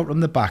couldn't play out from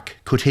the back,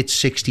 could hit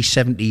 60,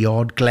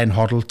 70-yard Glenn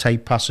Hoddle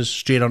type passes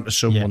straight onto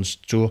someone's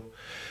toe.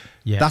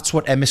 Yeah. That's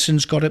what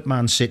Emerson's got at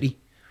Man City.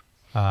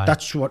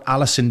 That's what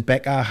Alisson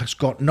Becker has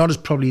got. Not as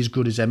probably as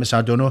good as Emerson,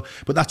 I don't know,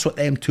 but that's what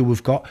them two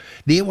have got.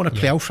 They want to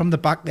play out from the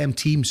back, them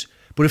teams.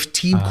 But if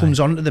team comes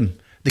onto them,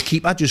 the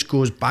keeper just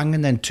goes bang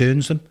and then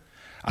turns them.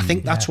 I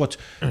think that's what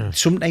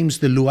sometimes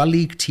the lower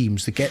league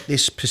teams, they get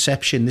this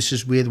perception, this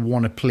is where they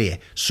want to play.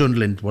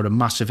 Sunderland were a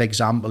massive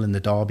example in the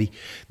derby.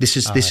 This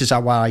is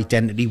our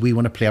identity. We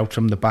want to play out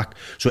from the back.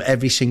 So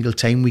every single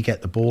time we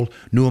get the ball,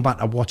 no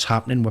matter what's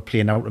happening, we're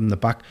playing out from the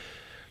back.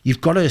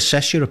 You've got to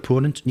assess your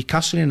opponent.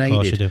 Newcastle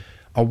United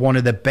are one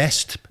of the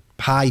best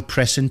high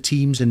pressing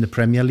teams in the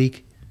Premier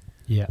League.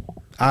 Yeah.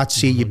 I'd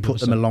say 100%. You put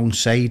them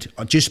alongside,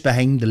 just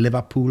behind the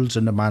Liverpools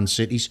and the Man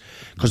Cities,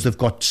 because they've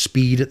got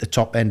speed at the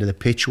top end of the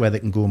pitch where they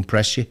can go and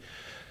press you.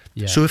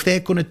 Yeah. So if they're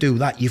going to do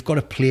that, you've got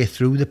to play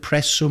through the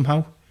press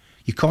somehow.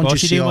 You can't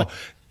just say,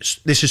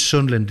 this is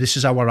Sunderland, this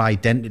is our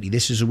identity,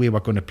 this is the way we're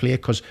going to play,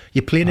 because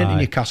you're playing it in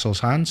Newcastle's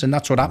hands, and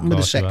that's what happened with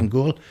the second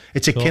goal.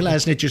 It's a killer,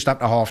 isn't it, just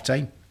after half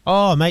time?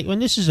 Oh, mate, when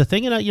this is the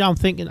thing, and I'm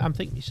thinking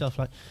to myself,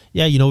 like,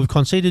 we've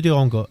conceded the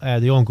own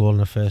goal in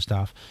the first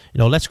half.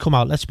 Let's come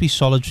out, let's be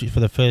solid for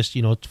the first,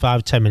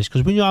 5-10 minutes,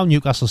 because when you know how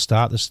Newcastle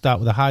start, they start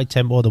with a high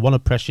tempo, they want to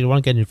press you, they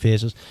want to get in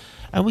faces,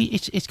 and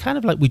it's kind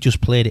of like we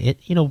just played it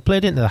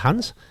into their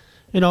hands.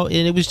 And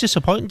it was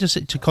disappointing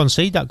to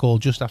concede that goal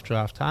just after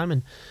half time.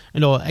 And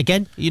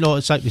again,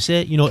 it's like we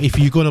say, if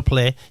you're going to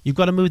play, you've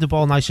got to move the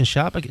ball nice and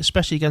sharp,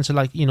 especially against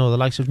the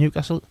likes of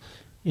Newcastle.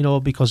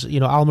 Because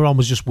Almiron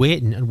was just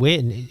waiting and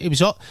waiting. It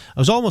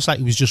was almost like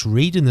he was just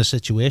reading the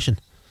situation.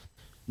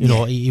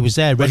 He was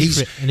there ready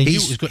for it, and he knew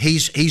it was good.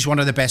 He's one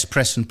of the best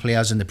pressing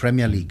players in the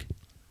Premier League.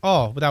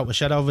 Oh, without a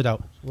shadow of a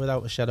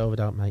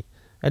doubt, mate.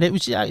 And it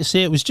was, like I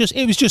say, it was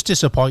just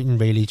disappointing,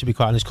 really, to be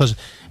quite honest, because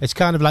it's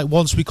kind of like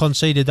once we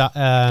conceded that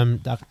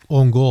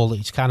own goal,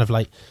 it's kind of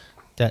like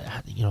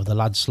that. The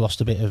lads lost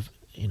a bit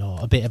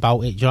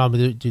about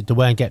it. They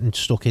weren't getting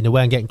stuck in. They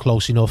weren't getting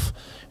close enough.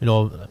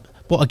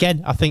 But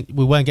again, I think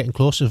we weren't getting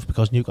close enough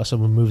because Newcastle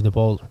were moving the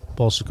ball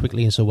so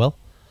quickly and so well.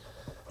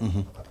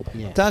 Mm-hmm.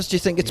 Yeah. Daz, do you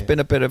think it's been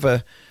a bit of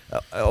a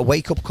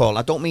wake-up call?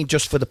 I don't mean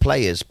just for the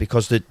players,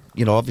 because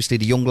obviously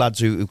the young lads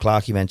who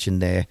Clarky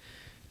mentioned there,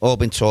 all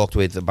been talked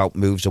with about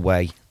moves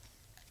away.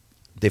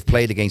 They've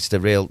played against a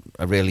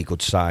really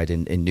good side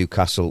in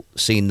Newcastle,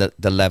 seen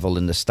the level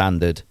and the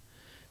standard.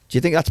 Do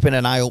you think that's been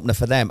an eye-opener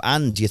for them?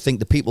 And do you think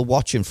the people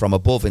watching from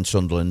above in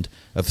Sunderland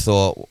have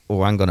thought,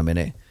 oh, hang on a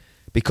minute?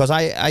 Because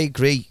I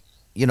agree,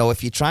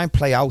 if you try and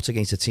play out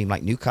against a team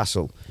like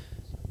Newcastle,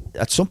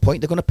 at some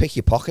point they're going to pick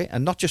your pocket,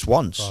 and not just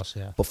once,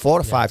 but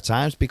 4 or 5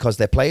 times, because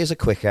their players are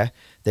quicker,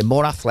 they're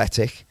more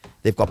athletic,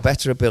 they've got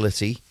better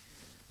ability.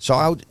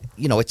 So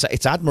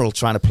it's admirable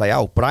trying to play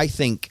out, but I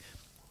think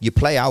you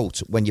play out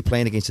when you're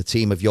playing against a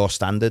team of your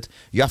standard.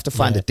 You have to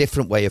find a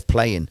different way of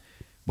playing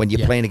when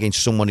you're playing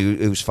against someone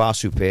who's far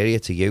superior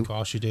to you. Of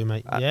course you do,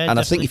 mate. And definitely.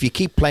 I think if you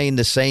keep playing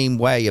the same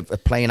way of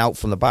playing out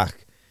from the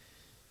back,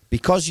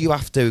 because you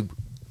have to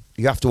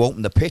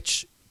open the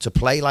pitch to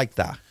play like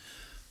that.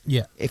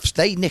 Yeah. If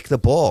they nick the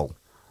ball,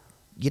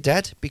 you're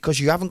dead, because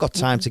you haven't got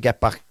time to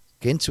get back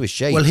into a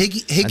shape. Well,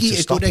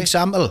 Higgy,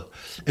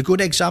 a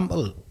good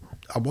example.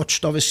 I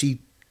watched obviously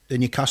the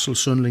Newcastle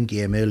Sunderland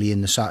game early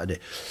in the Saturday,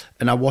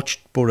 and I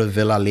watched Borough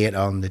Villa later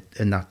on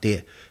in that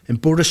day. And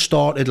Borough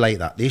started like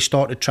that. They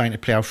started trying to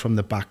play out from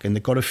the back, and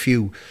they got a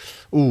few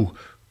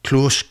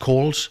close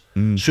calls.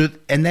 So,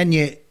 and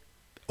then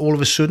all of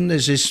a sudden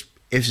there's this.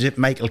 If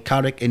Michael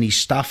Carrick and his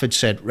staff had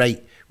said,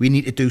 right, we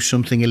need to do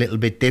something a little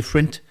bit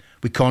different.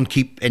 We can't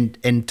keep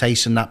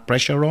enticing that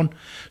pressure on.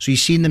 So you've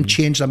seen them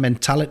change their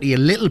mentality a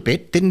little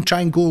bit. Didn't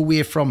try and go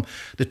away from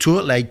the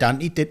total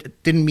identity.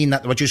 Didn't mean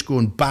that they were just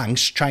going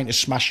banks, trying to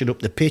smash it up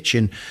the pitch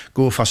and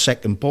go for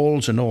second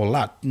balls and all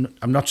that.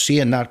 I'm not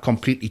saying that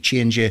completely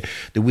change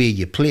the way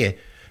you play,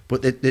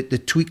 but they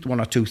tweaked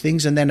one or two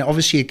things. And then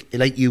obviously,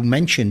 like you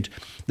mentioned,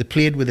 they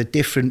played with a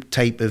different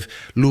type of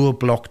lower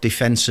block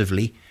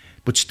defensively,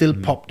 but still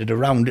popped it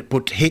around it,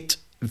 but hit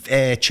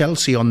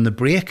Chelsea on the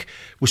break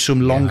with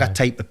some longer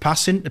type of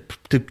passing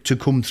to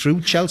come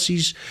through.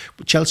 Chelsea's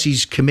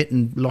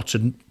committing lots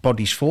of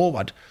bodies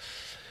forward,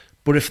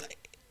 but if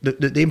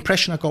the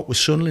impression I got with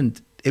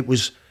Sunderland, it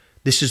was,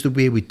 this is the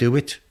way we do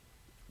it.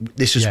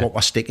 This is what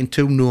we're sticking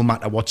to, no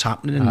matter what's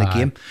happening in the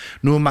game.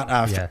 No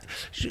matter,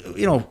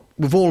 you know,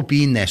 we've all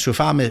been there. So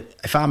if I'm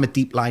a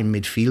deep line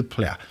midfield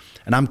player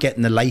and I'm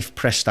getting the life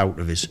pressed out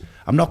of us,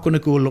 I'm not going to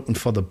go looking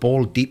for the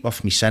ball deep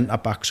off my centre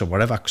backs or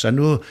whatever, because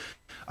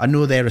I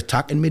know their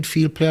attacking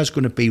midfield player is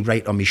going to be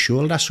right on my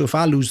shoulder. So if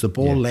I lose the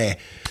ball there,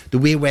 the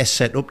way we're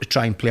set up to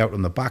try and play out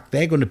on the back,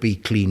 they're going to be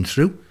clean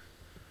through.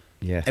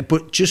 Yeah.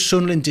 But just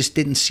Sunderland just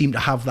didn't seem to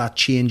have that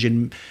change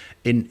in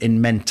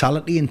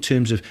mentality in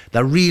terms of,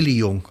 they're really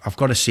young. I've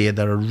got to say,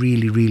 they're a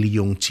really, really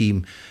young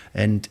team.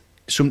 And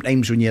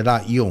sometimes when you're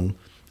that young,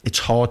 it's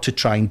hard to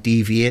try and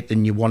deviate,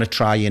 and you want to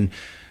try and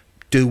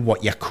do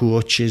what your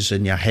coaches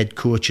and your head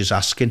coach is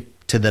asking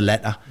to the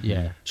letter.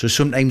 Yeah. So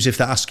sometimes if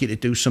they ask you to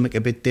do something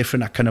a bit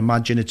different, I can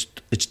imagine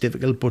it's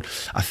difficult. But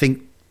I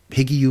think,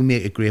 Higgy, you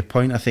make a great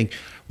point. I think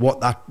what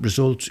that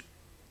result,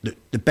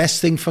 the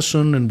best thing for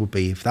Sunderland would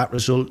be if that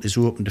result is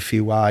opened a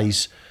few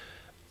eyes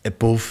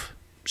above.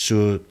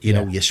 So, you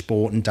know, your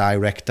sporting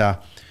director,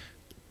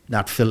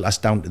 that filters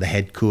down to the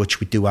head coach.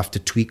 We do have to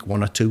tweak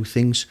one or two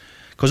things.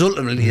 Because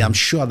ultimately, I'm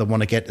sure they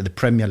want to get to the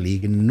Premier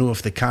League, and know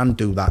if they can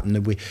do that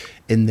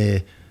in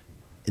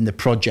the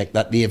project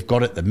that they've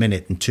got at the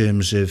minute in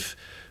terms of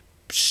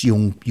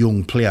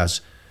young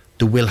players,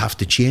 they will have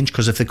to change.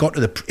 Because if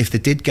they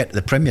did get to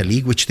the Premier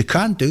League, which they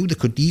can't do, they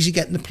could easily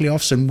get in the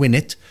playoffs and win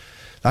it.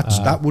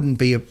 That wouldn't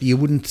be you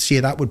wouldn't say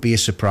that would be a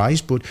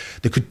surprise, but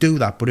they could do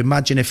that. But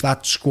imagine if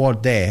that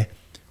squad there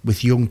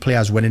with young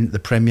players went into the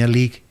Premier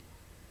League.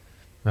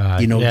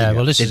 You know,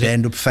 they'd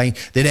end up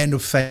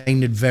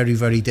finding it very,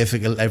 very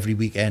difficult every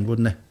weekend,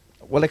 wouldn't they?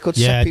 Well, it could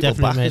set people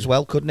back as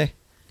well, couldn't it?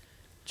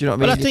 Do you know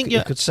what I mean? I think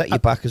it could set you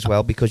back as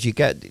well, because you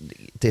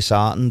get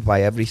disheartened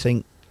by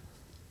everything.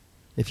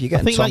 If you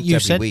get topped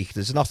every week,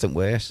 there's nothing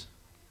worse.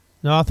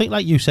 No, I think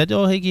like you said,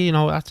 Higgy, you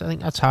know, I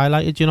think that's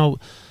highlighted, you know,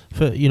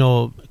 for, you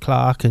know,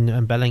 Clark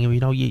and Bellingham, you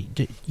know,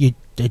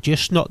 they're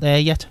just not there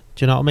yet.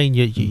 Do you know what I mean?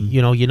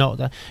 You know, you're not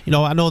there. You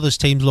know, I know there's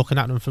teams looking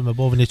at them from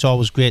above, and it's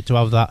always great to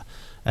have that.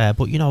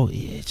 But you know,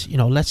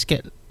 let's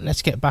get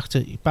back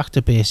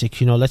to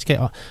basics. You know, let's get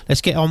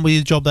on with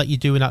the job that you're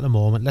doing at the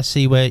moment. Let's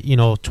see where, you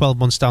know, 12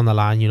 months down the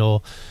line, you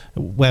know,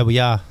 where we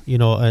are. You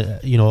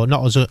know,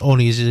 not as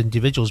only as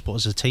individuals, but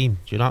as a team.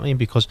 Do you know what I mean?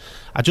 Because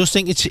I just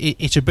think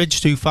it's a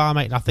bridge too far,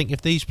 mate. And I think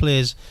if these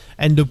players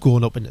end up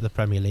going up into the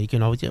Premier League, you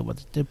know,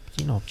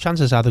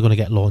 chances are they're going to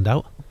get loaned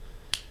out.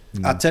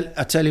 I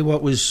tell you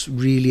what was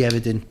really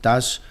evident,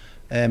 Daz.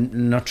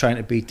 Not trying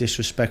to be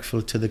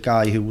disrespectful to the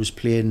guy who was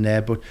playing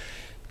there, but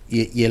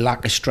you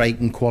lack a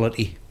striking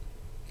quality.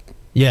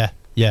 Yeah.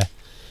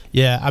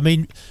 I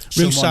mean,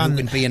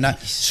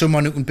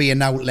 someone who can be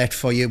an outlet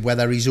for you,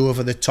 whether he's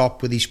over the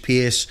top with his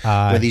pace,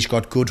 whether he's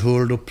got good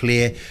hold-up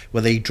play,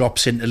 whether he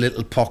drops into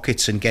little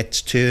pockets and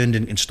gets turned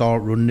and can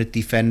start running at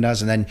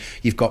defenders, and then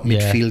you've got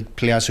midfield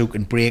players who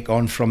can break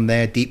on from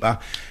there deeper.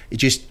 He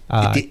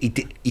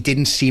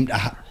didn't seem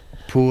to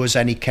pose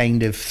any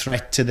kind of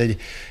threat to the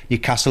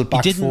Newcastle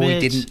back four.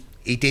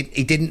 He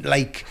didn't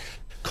like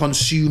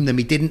consume them.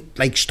 He didn't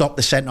like stop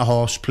the centre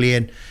halves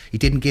playing. He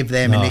didn't give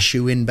them an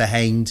issue in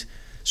behind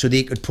so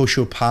they could push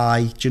up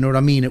high. Do you know what I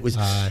mean? It was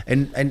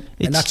and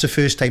that's the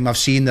first time I've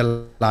seen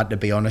the lad, to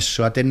be honest.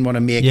 So I didn't want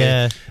to make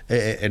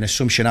an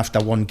assumption after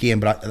one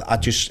game, but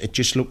it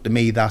just looked to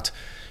me that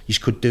he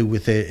could do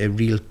with a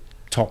real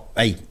top.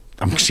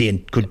 I'm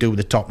saying could do with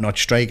a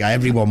top-notch striker.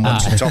 Everyone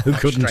wants a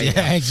top-notch striker.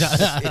 Yeah,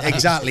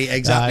 exactly.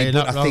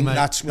 But I think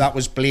that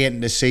was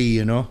blatant to see,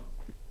 you know.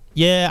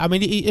 Yeah, I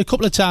mean, a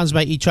couple of times,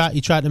 mate, he tried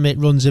to make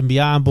runs in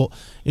behind, but,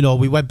 you know,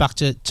 we went back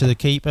to the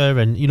keeper,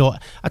 and, you know,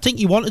 I think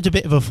he wanted a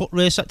bit of a foot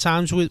race at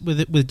times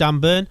with Dan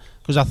Burn,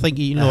 because I think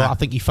I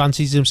think he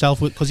fancies himself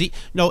because he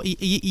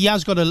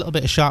has got a little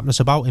bit of sharpness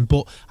about him,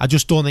 but I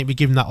just don't think we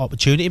give him that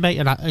opportunity, mate.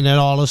 And in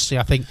all honesty,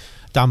 I think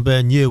Dan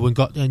Burn knew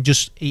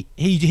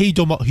he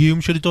done what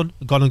Hume should have done,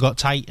 gone and got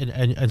tight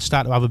and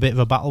started to have a bit of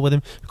a battle with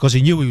him, because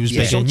he knew he was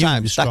big and knew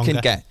he was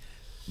stronger.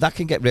 That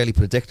can get really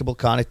predictable,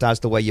 can't it? That's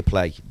the way you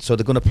play. So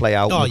they're going to play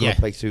out. They're going to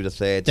play through the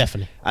third.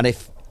 Definitely. And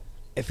if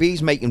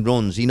he's making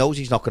runs, he knows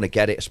he's not going to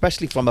get it,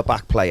 especially from a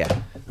back player.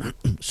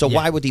 So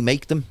why would he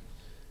make them?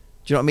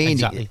 Do you know what I mean?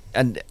 Exactly.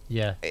 And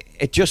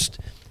it just,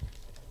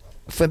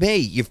 for me,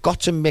 you've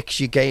got to mix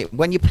your game.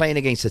 When you're playing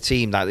against a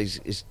team that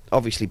is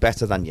obviously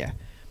better than you,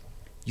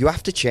 you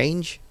have to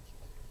change.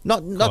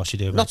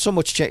 Not so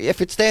much.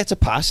 If it's there to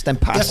pass, then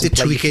pass. You have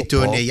to tweak it,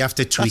 don't you? You have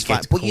to tweak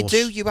it. But you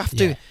do. You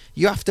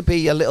have to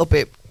be a little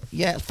bit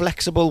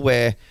flexible.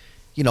 Where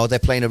they're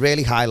playing a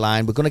really high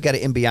line. We're going to get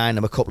it in behind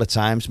them a couple of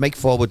times, make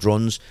forward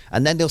runs,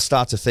 and then they'll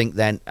start to think.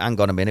 Then hang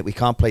on a minute, we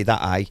can't play that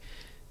high.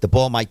 The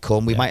ball might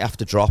come. We might have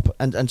to drop,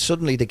 and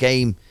suddenly the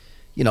game.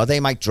 They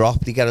might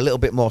drop. They get a little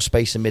bit more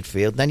space in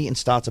midfield. Then you can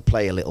start to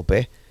play a little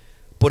bit.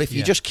 But if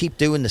you just keep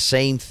doing the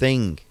same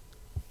thing,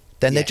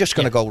 then they're just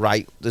going to go,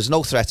 right, there's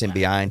no threat in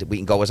behind. We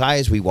can go as high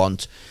as we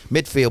want.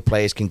 Midfield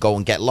players can go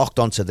and get locked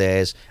onto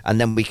theirs, and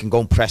then we can go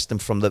and press them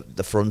from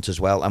the front as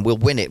well, and we'll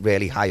win it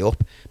really high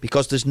up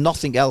because there's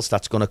nothing else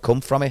that's going to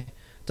come from it.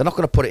 They're not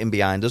going to put it in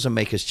behind us and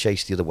make us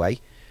chase the other way.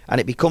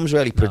 And it becomes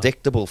really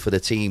predictable for the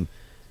team,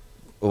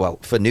 well,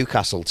 for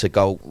Newcastle to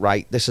go,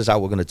 right, this is how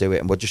we're going to do it,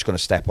 and we're just going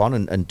to step on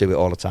and do it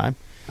all the time.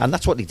 And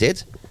that's what they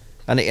did.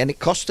 And it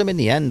cost them in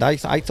the end. I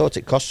thought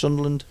it cost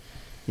Sunderland.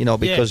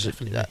 Because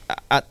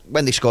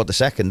when they scored the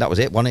second, that was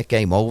it, wasn't it?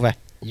 Game over.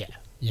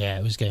 Yeah,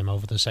 it was game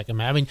over the second,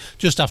 mate. I mean,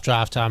 just after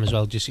half time as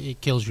well, just it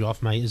kills you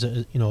off, mate.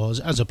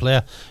 As a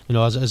player,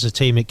 as a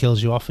team, it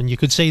kills you off, and you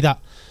could see that.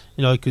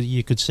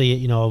 You could see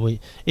it.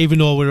 Even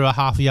though we were a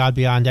half a yard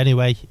behind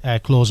anyway,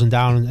 closing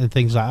down and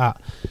things like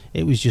that,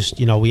 it was just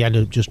we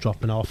ended up just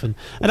dropping off, and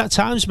at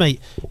times, mate,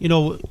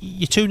 you're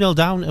 2-0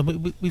 down,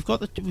 and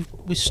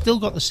we've still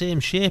got the same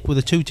shape with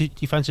the two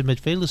defensive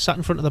midfielders sat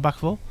in front of the back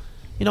four.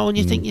 And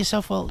you think to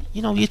yourself, well,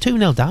 you're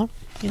 2-0 down.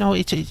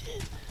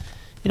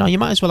 You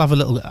might as well have a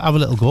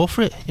little go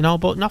for it.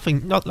 But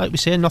not like we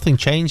say, nothing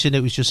changed, and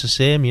it was just the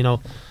same. The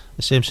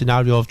same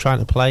scenario of trying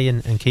to play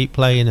and keep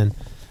playing, and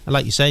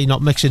like you say,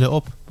 not mixing it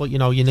up. But you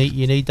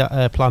need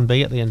that plan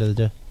B at the end of the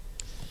day.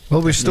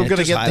 Well, we've still got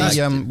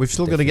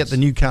to get the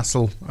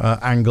Newcastle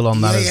angle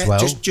on that as well.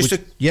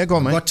 Go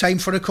on, mate. Got time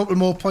for a couple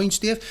more points,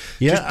 Dave?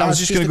 Yeah, I was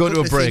just going to go to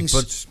a break,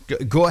 but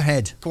go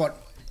ahead.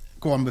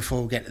 Go on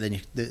before we get to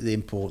the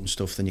important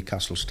stuff, the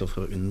Newcastle stuff.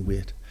 I can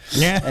wait.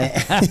 Yeah.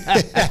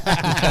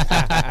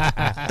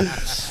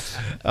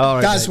 All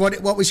right, Daz,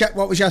 what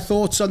was your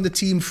thoughts on the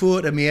team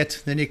photo,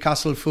 mate? The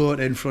Newcastle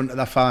photo in front of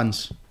the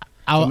fans.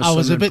 I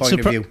was a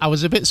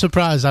bit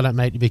surprised at it,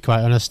 mate. To be quite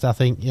honest, I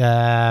think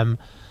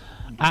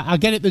I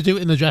get it. They do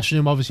it in the dressing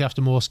room, obviously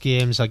after most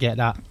games. I get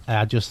that.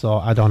 I just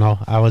thought, I don't know.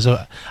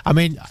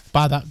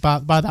 By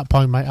that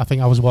point, mate, I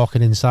think I was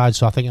walking inside,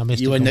 so I think I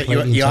missed it.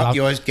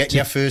 You was getting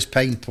your first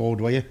pint poured,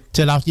 were you?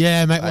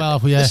 Yeah, mate.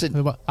 Well, yeah.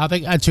 Listen, I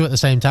think I had two at the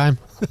same time.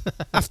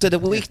 After the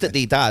week that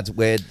they had,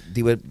 where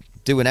they were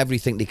doing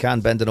everything they can,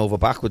 bending over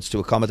backwards to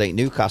accommodate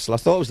Newcastle, I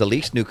thought it was the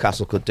least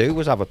Newcastle could do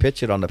was have a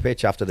picture on the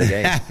pitch after the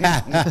game.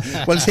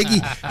 Well,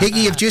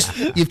 Higgy,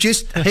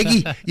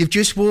 you've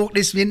just walked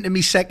this into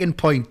me second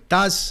point.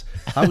 Daz,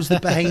 how's the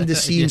behind the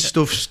scenes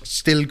stuff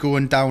still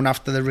going down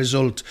after the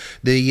result?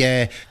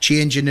 The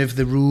changing of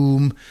the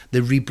room,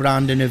 the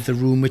rebranding of the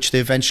room, which they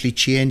eventually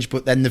changed,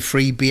 but then the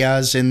free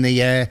beers in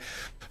the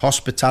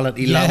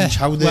hospitality lounge.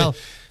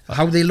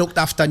 How they looked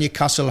after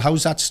Newcastle,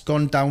 how's that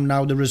gone down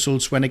now the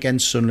results went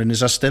against Sunderland? Is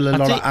there still a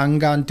lot of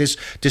anger and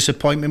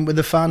disappointment with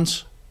the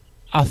fans?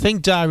 I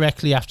think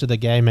directly after the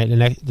game,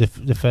 mate,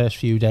 the first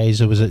few days,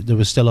 there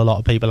was still a lot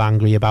of people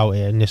angry about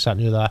it and this, that and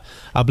the other.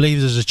 I believe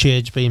there's a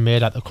change being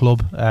made at the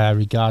club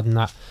regarding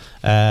that.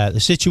 The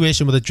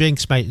situation with the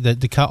drinks, mate,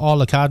 all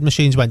the card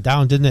machines went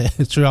down, didn't it,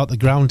 throughout the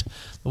ground.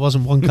 There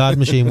wasn't one card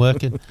machine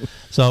working.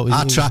 So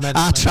I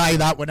try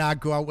that when I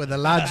go out with the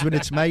lads when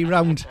it's my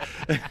round.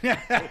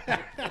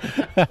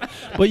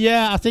 But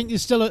yeah, I think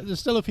there's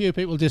still a few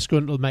people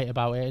disgruntled, mate,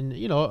 about it, and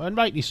and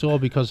rightly so,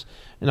 because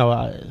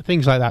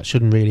things like that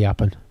shouldn't really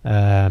happen.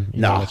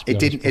 No, it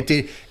didn't.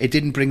 It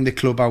didn't bring the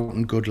club out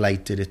in good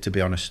light, did it? To be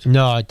honest,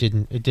 no, it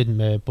didn't. It didn't,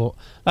 mate. But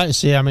like I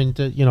say, I mean,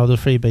 the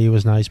 3B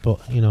was nice, but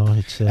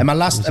it's. And my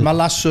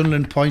last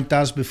Sunderland point,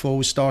 Daz, before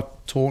we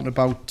start talking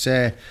about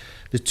the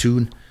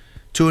tune.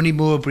 Tony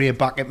Mowbray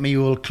back at my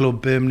old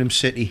club, Birmingham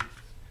City.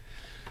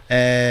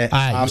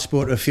 I've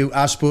spoken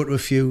to a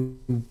few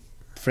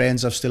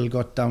friends I've still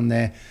got down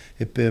there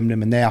at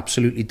Birmingham, and they're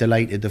absolutely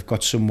delighted. They've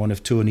got someone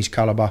of Tony's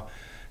calibre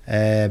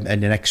and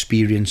an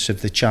experience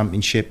of the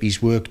Championship. He's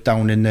worked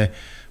down in the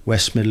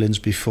West Midlands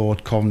before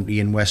at Coventry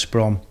and West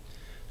Brom,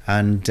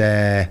 and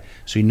so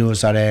he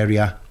knows that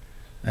area,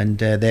 and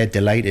they're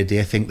delighted.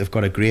 They think they've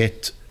got a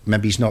great,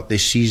 maybe it's not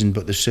this season,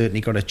 but they've certainly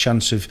got a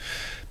chance of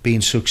being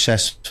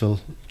successful,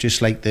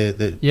 just like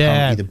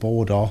the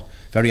board are.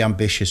 Very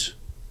ambitious.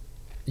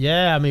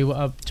 Yeah, I mean,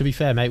 to be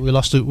fair, mate, we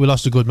lost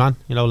a good man.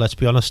 Let's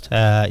be honest.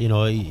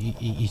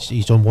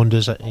 He's done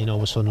wonders.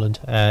 With Sunderland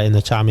in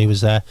the time he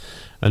was there,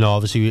 and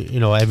obviously,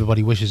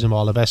 everybody wishes him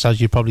all the best, as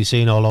you've probably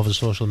seen all over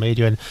social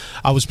media. And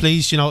I was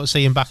pleased, to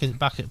see him back in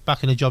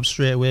the job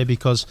straight away,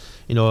 because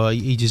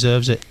he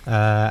deserves it.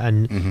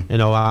 And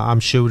I'm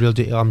sure he'll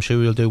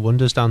do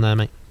wonders down there,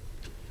 mate.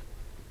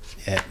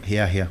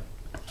 Yeah.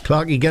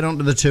 Clarky, get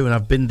onto the two, and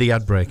I've binned the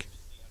ad break.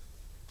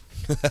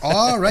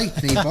 All right,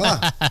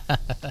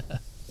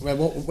 Well,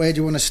 where do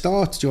you want to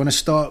start? Do you want to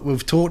start?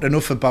 We've talked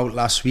enough about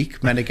last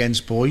week, men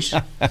against boys.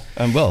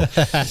 And well,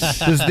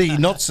 there's the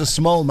not so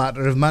small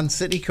matter of Man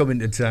City coming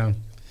to town.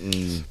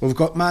 We've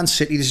got Man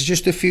City. There's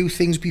just a few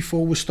things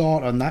before we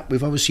start on that.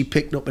 We've obviously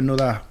picked up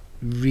another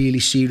really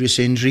serious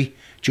injury.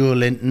 Joe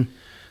Linton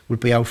will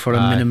be out for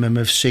a minimum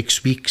of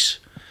 6 weeks.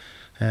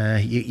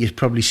 You've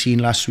probably seen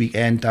last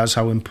weekend, Daz,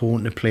 how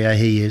important a player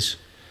he is.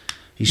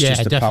 He's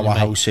just a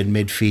powerhouse in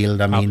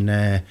midfield. I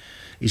mean,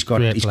 he's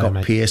got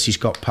pace, he's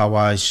got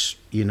power, he's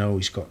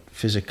got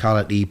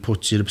physicality, he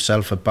puts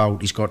himself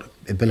about, he's got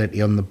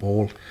ability on the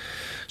ball.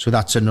 So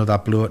that's another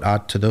blow to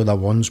add to the other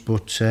ones.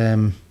 But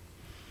and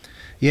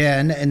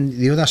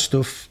the other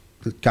stuff,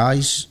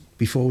 guys,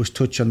 before we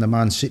touch on the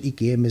Man City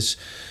game, is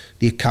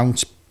the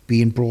accounts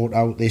being brought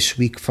out this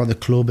week for the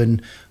club,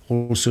 and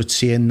also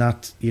saying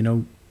that,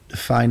 the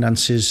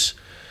finances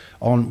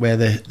aren't where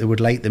they would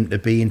like them to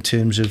be in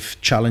terms of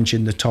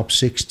challenging the top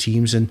 6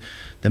 teams, and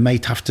they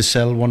might have to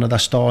sell one of their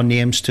star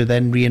names to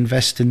then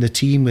reinvest in the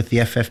team with the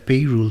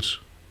FFP rules.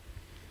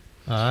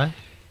 I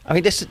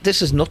mean,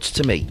 this is nuts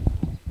to me.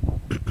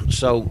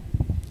 So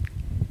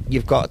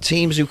you've got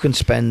teams who can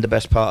spend the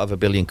best part of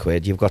 £1 billion.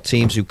 You've got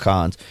teams who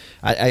can't.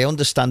 I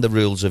understand the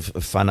rules of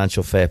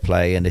financial fair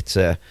play, and it's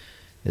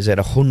is it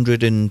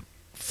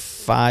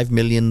 £105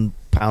 million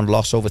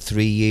loss over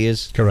 3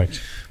 years?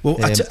 Correct. Well,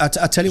 I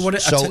tell you what,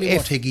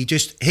 Higgy,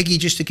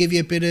 just to give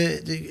you a bit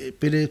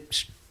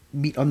of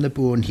meat on the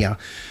bone here.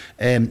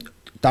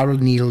 Darryl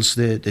Neils,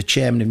 the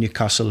chairman of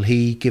Newcastle,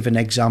 he gave an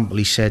example.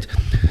 He said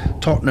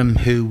Tottenham,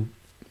 who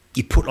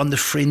you put on the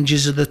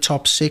fringes of the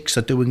top 6,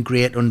 are doing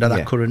great under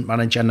that current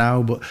manager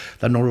now, but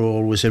they're not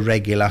always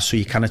irregular, so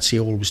you cannot say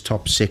always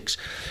top 6.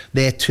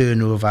 Their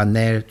turnover and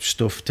their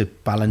stuff to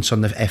balance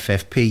on the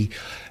FFP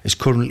is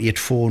currently at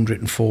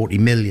 440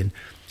 million,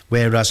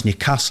 whereas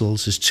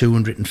Newcastle's is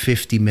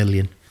 250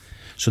 million.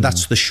 So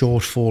that's the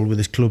shortfall with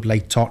a club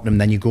like Tottenham.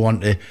 Then you go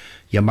on to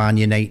your Man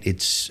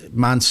United's.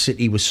 Man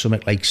City was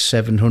something like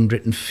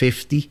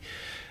 750. And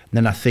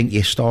then I think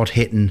you start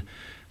hitting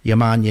your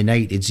Man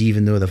United's,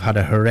 even though they've had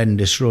a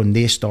horrendous run,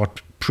 they start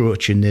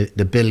approaching the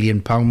 £1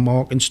 billion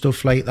mark and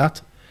stuff like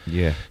that.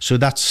 Yeah. So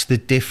that's the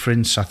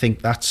difference. I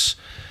think that's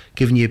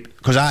giving you,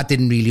 because I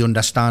didn't really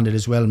understand it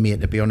as well,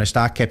 mate, to be honest.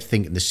 I kept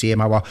thinking the same,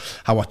 how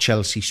are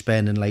Chelsea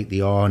spending like they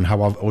are, and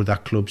how are other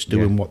clubs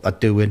doing what they're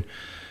doing.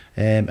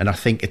 And I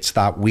think it's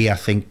that way. I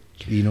think,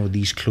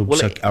 these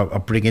clubs are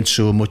bringing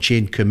so much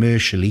in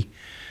commercially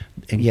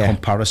in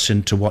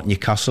comparison to what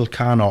Newcastle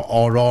can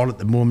or are at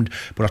the moment,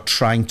 but are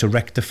trying to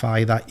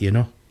rectify that,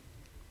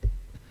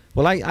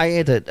 Well, I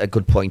had a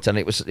good point, and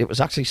it was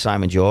actually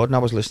Simon Jordan I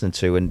was listening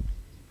to, and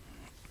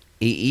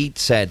he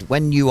said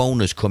when new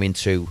owners come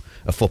into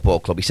a football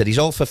club, he said he's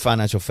all for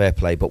financial fair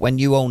play, but when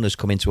new owners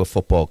come into a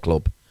football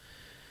club,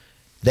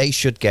 they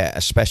should get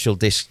a special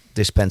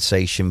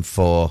dispensation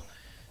for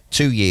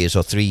 2 years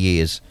or 3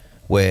 years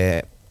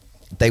where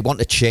they want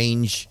to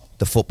change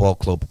the football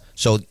club,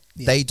 so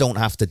they don't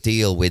have to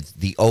deal with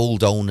the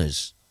old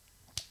owners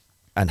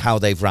and how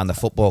they've ran the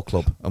football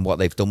club and what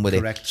they've done with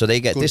it. So they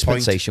get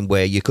dispensation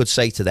where you could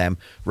say to them,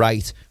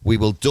 right, we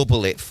will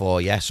double it for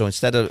you. So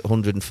instead of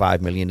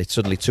 105 million, it's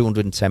suddenly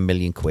 210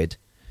 million quid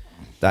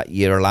that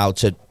you're allowed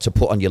to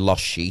put on your loss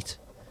sheet.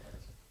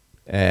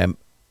 And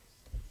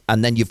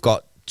then you've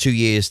got 2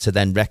 years to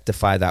then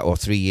rectify that, or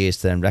 3 years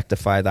to then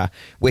rectify that,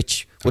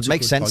 which would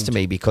make sense to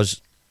me,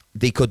 because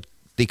they could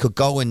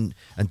go and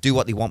do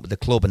what they want with the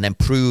club and then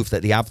prove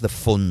that they have the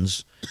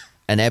funds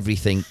and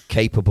everything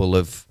capable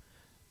of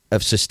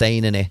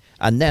sustaining it.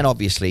 And then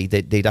obviously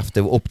they'd have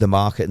to up the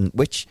market, and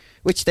which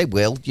they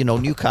will.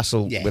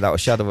 Newcastle, without a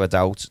shadow of a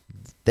doubt,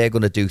 they're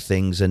going to do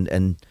things,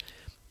 and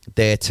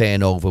their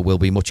turnover will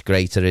be much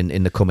greater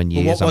in the coming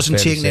years. Well, what wasn't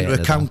taken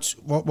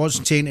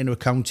into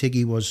account,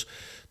 Higgy, was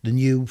the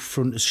new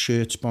front of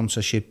shirt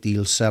sponsorship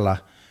deal seller,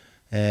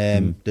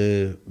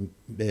 the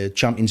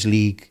Champions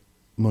League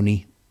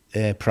money,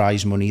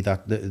 prize money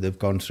that they've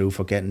gone through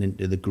for getting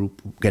into the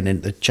group, getting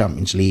into the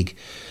Champions League,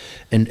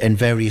 and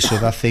various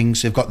other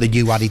things. They've got the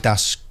new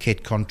Adidas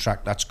kit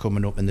contract that's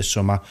coming up in the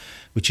summer,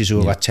 which is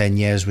over 10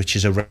 years, which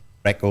is a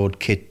record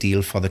kit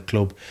deal for the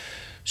club.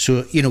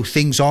 So,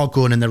 things are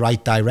going in the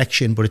right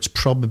direction, but it's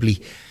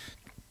probably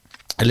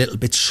a little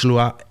bit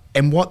slower.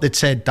 And what they'd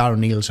said, Darren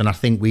Neils, and I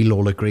think we'll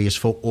all agree, is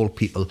for all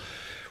people,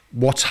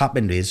 what's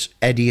happened is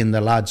Eddie and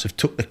the lads have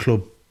took the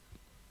club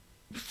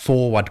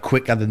forward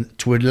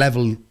to a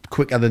level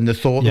quicker than they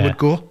thought they would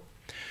go.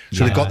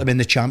 So they got them in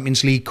the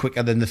Champions League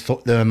quicker than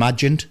they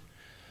imagined.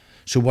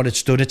 So what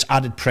it's done, it's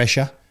added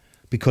pressure,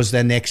 because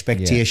then the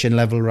expectation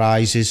level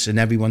rises and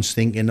everyone's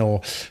thinking,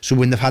 so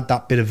when they've had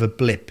that bit of a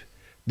blip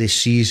this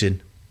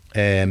season,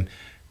 they've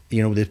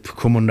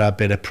come under a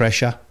bit of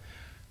pressure.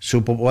 So,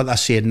 but what I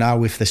say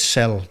now, if they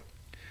sell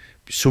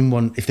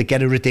someone, if they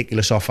get a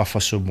ridiculous offer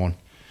for someone,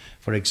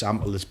 for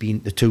example, there's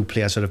been the 2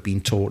 players that have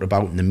been talked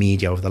about in the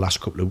media over the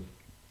last couple of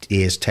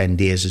days, 10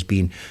 days, has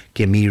been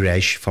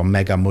Gimiraj for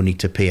mega money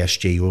to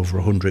PSG, over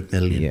 100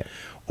 million,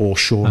 or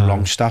Sean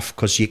Longstaff,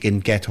 because you can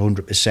get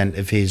 100%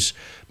 of his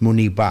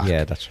money back.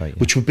 Yeah, that's right.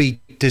 Which would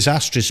be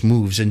disastrous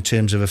moves in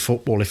terms of a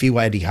football. If you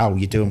were Eddie Howe,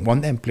 you don't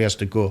want them players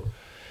to go.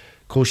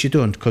 Of course you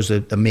don't, because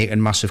they're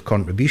making massive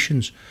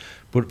contributions.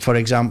 But for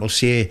example,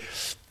 say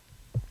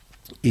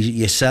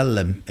you sell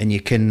them and you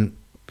can,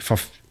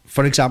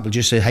 for example,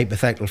 just a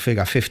hypothetical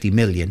figure, 50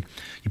 million.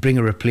 You bring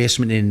a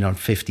replacement in on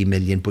 50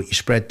 million, but you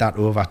spread that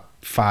over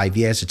 5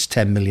 years, it's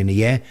 10 million a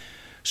year.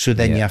 So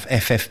then you have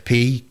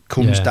FFP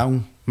comes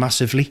down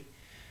massively.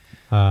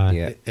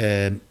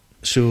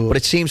 So, but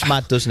it seems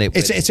mad, doesn't it?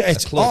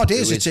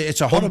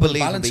 It's a horrible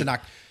balancing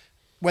act.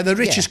 We're the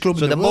richest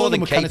club in the world,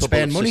 and we can't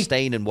spend money.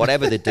 Sustaining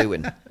whatever they're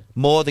doing,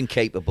 more than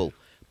capable.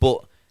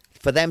 But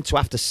for them to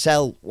have to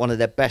sell one of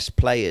their best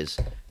players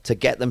to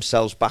get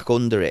themselves back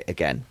under it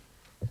again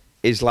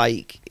is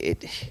like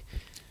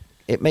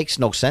it makes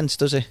no sense,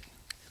 does it?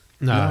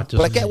 No,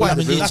 but I get why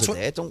the rules are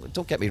there.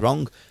 Don't get me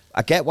wrong.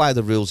 I get why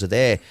the rules are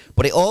there,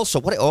 but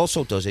what it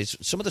also does is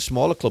some of the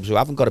smaller clubs who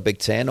haven't got a big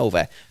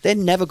turnover, they're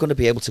never going to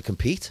be able to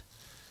compete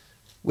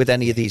with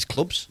any of these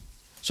clubs.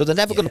 So they're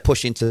never going to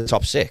push into the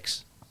top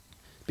 6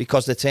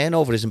 because the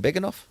turnover isn't big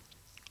enough.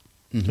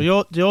 Mm-hmm.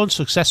 Your own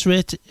success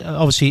rate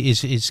obviously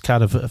is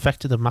kind of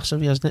affected them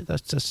massively, hasn't it?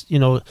 That's just,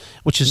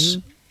 which is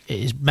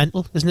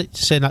mental, isn't it?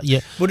 To say that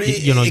you're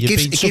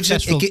being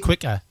successful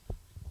quicker.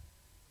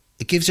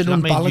 It gives an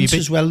unbalance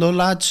as well, though,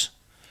 lads,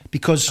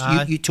 because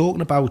you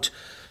talk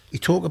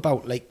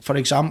about like, for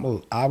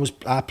example,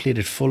 I played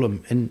at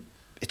Fulham and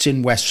it's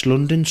in West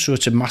London, so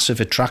it's a massive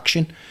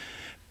attraction.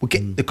 We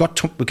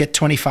get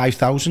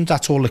 25,000.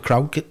 That's all the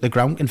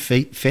ground can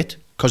fit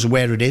because of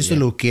where it is, the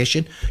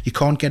location. You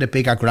can't get a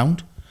bigger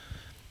ground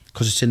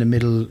because it's in the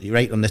middle,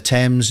 right on the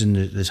Thames, and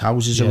there's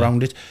houses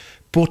around it.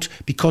 But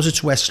because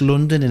it's West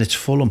London and it's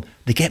Fulham,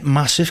 they get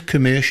massive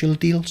commercial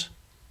deals.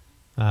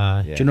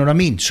 Do you know what I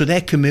mean? So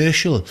their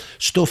commercial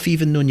stuff,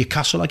 even though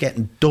Newcastle are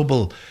getting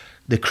double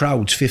the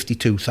crowds,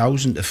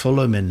 52,000 to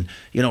Fulham, and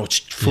it's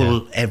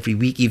full every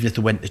week, even if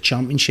they went to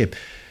Championship,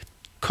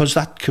 because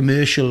that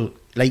commercial,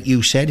 like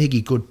you said,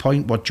 Higgy, good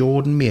point, what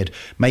Jordan made.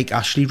 Mike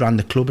Ashley ran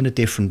the club in a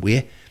different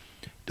way.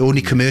 The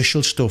only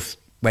commercial stuff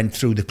went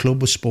through the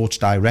club was Sports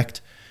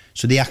Direct,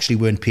 so they actually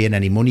weren't paying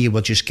any money. You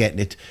were just getting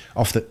it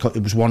off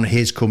it was one of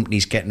his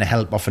companies getting the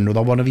help off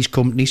another one of his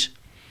companies.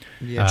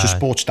 So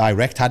Sports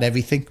Direct had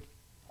everything.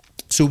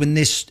 So when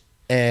this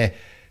new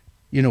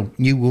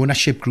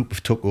ownership group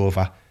have took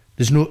over,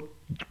 they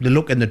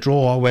look in the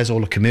drawer, where's all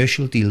the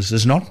commercial deals?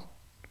 There's none.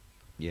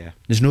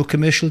 There's no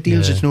commercial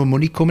deals. There's no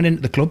money coming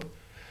into the club.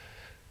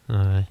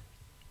 Do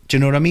you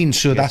know what I mean?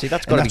 So that's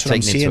got to be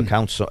taken into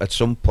account at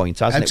some point,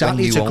 hasn't it?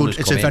 Exactly,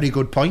 it's a very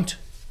good point.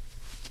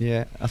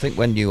 Yeah, I think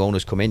when new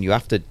owners come in, you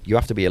have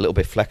to be a little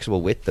bit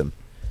flexible with them,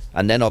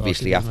 and then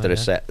obviously after a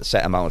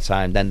set amount of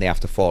time, then they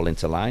have to fall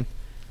into line.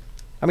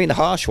 I mean, the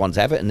harsh one's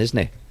Everton, isn't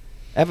it?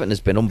 Everton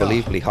has been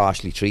unbelievably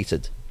harshly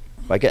treated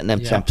by getting them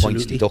 10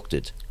 points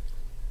deducted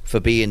for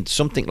being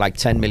something like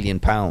 £10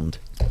 million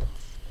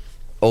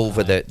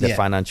over the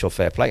financial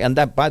fair play. And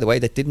that, by the way,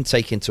 they didn't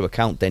take into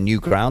account their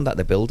new ground that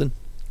they're building.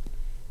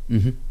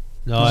 Mm-hmm.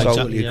 No, I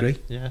totally agree.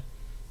 Yeah.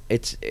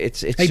 It's hey,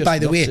 just by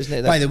the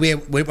way,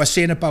 we're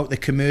saying about the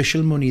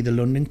commercial money, the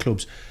London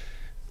clubs.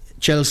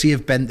 Chelsea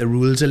have bent the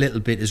rules a little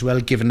bit as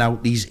well, giving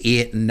out these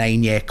 8 and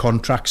 9 year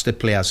contracts to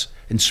players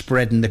and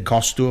spreading the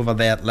cost over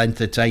their length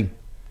of time.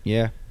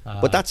 Yeah,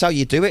 but that's how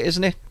you do it,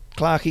 isn't it,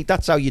 Clarky?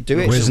 That's how you do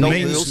it. There's no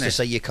rules to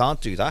say you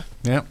can't do that.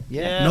 Yeah.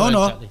 No.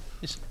 Exactly.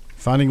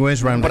 Finding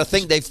ways around it. But I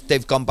think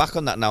they've gone back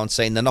on that now and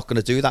saying they're not going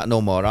to do that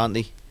no more, aren't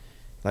they?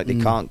 Like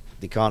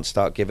they can't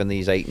start giving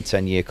these 8 and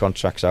 10 year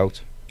contracts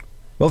out.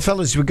 Well,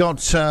 fellas, we've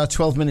got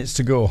 12 minutes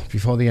to go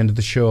before the end of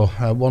the show.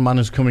 One man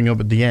who's coming up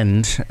at the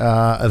end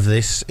of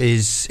this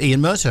is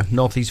Ian Mercer,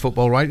 North East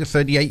football writer,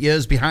 38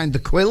 years behind the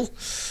quill.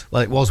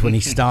 Well, it was when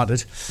he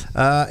started.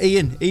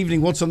 Ian,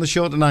 evening, what's on the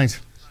show tonight?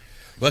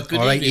 Well,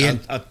 good evening, Ian.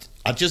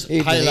 I just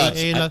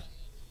highlight.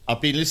 I've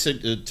been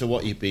listening to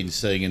what you've been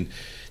saying, and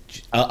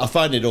I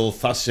find it all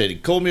fascinating.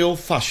 Call me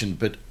old-fashioned,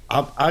 but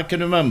I can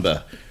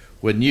remember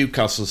when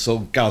Newcastle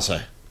sold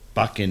Gaza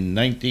back in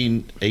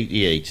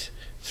 1988,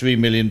 £3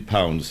 million,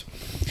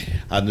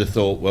 and they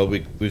thought, well,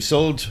 we've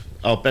sold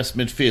our best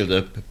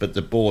midfielder, but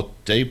they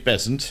bought Dave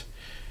Besant,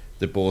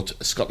 they bought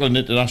Scotland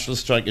international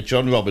striker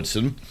John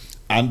Robertson,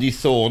 Andy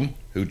Thorne,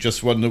 who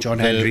just won the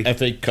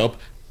FA Cup,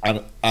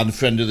 and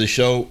friend of the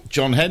show,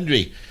 John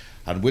Henry,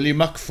 and William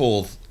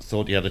McFaul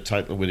thought he had a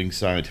title-winning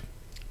side,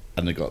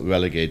 and they got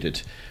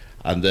relegated.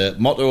 And the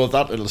motto of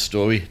that little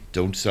story: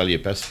 don't sell your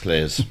best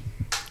players.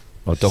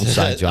 Well, don't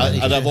sign John.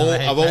 And I've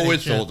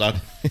always thought that.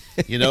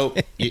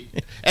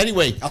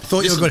 Anyway, I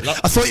thought you were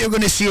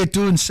going to say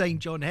don't sign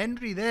John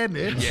Henry there,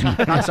 mate. Yeah.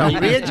 That's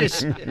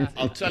outrageous.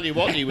 I'll tell you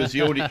what, he was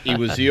the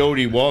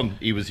only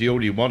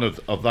one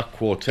of that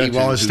quartet. He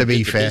was, to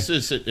be fair,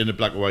 in a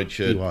black and white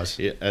shirt. He was.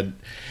 Yeah, and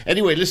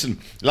anyway, listen.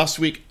 Last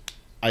week,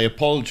 I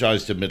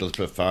apologised to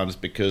Middlesbrough fans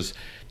because,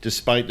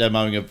 despite them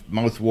having a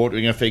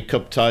mouth-watering FA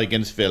Cup tie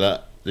against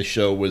Villa, the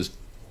show was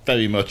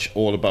very much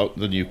all about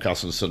the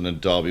Newcastle Sunderland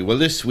derby. Well,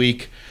 this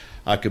week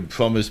I can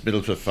promise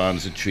Middlesbrough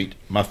fans a treat.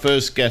 My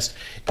first guest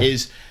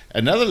is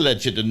another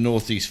legend in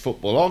North East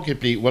football,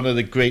 arguably one of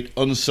the great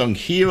unsung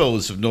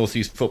heroes of North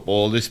East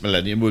football this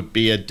millennium, would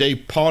be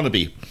Dave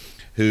Parnaby,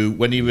 who,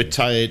 when he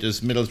retired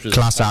as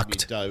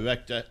Middlesbrough's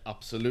director,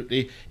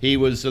 absolutely, he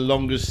was the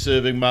longest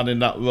serving man in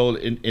that role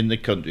in the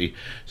country.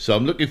 So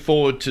I'm looking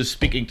forward to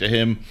speaking to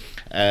him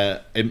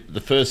in the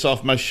first half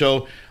of my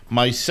show.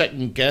 My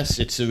second guest,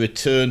 it's a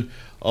return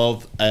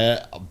of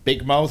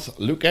Big Mouth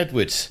Luke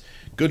Edwards,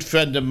 good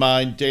friend of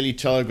mine, Daily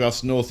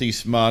Telegraph's North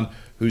East man,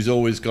 who's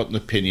always got an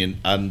opinion,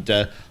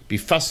 and be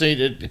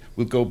fascinated.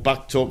 We'll go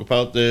back, talk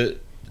about the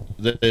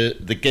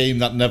game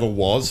that never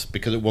was,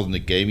 because it wasn't a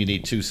game. You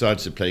need two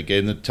sides to play a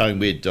game. The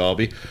Townweir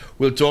derby.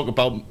 We'll talk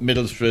about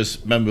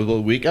Middlesbrough's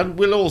memorable week, and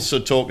we'll also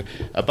talk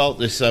about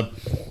this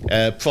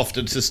profit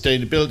and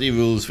sustainability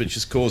rules, which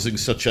is causing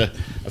such a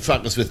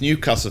fracas with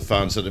Newcastle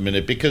fans at the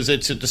minute, because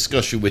it's a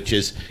discussion which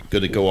is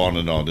going to go on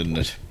and on, isn't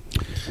it?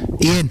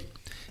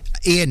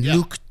 Ian, yeah.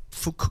 Luke,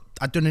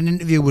 I'd done an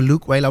interview with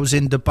Luke while I was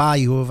in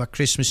Dubai over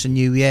Christmas and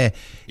New Year.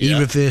 He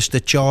reversed the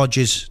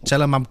charges.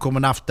 Tell him I'm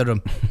coming after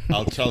him.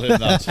 I'll tell him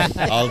that.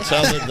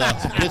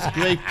 With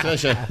great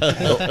pleasure.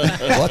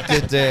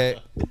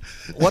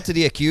 What did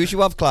he accuse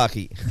you of,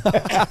 Clarky?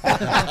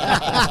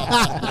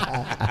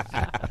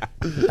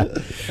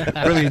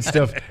 Brilliant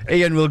stuff.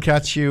 Ian, we'll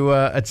catch you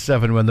at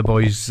 7 when the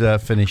boys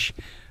finish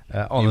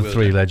on the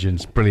Three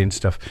Legends. Brilliant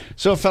stuff.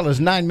 So, fellas,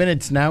 9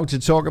 minutes now to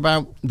talk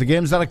about the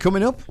games that are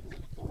coming up.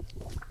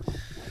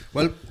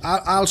 Well,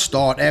 I'll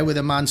start with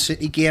the Man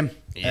City game.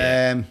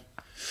 Yeah.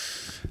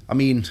 I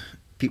mean,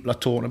 people are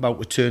talking about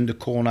we turned the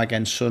corner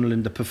against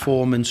Sunderland. The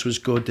performance was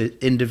good.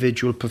 The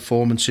individual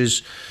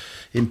performances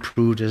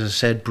improved. As I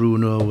said,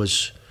 Bruno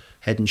was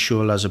head and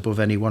shoulders above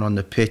anyone on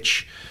the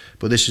pitch.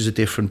 But this is a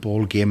different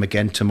ball game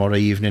again tomorrow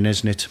evening,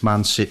 isn't it?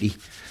 Man City.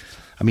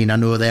 I mean, I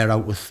know they're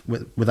out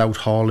without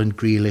Haaland,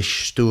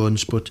 Grealish,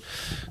 Stones, but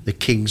the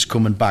King's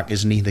coming back,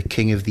 isn't he? The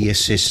king of the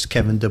assists,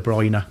 Kevin De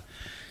Bruyne.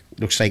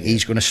 Looks like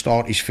he's going to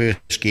start his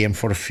first game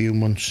for a few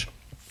months.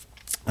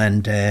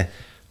 And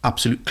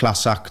absolute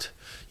class act.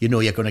 You know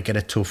you're going to get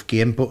a tough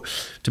game. But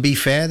to be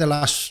fair,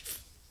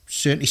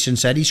 certainly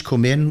since Eddie's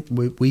come in,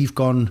 we've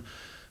gone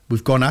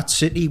at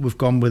City. We've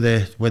gone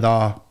with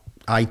our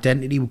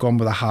identity. We've gone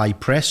with a high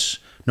press.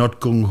 Not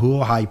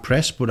gung-ho high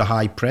press, but a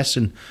high press,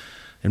 and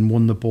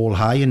won the ball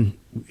high. And,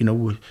 you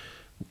know,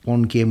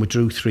 one game we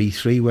drew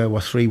 3-3 where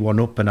we're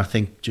 3-1 up, and I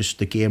think just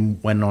the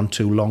game went on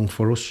too long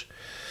for us.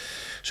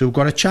 So we've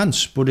got a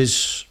chance, but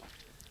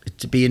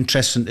it'd be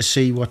interesting to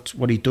see what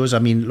he does. I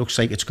mean, it looks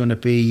like it's going to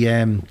be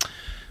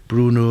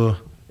Bruno,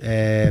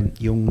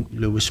 young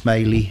Lewis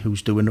Miley,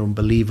 who's doing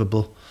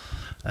unbelievable,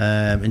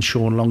 and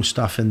Sean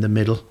Longstaff in the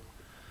middle,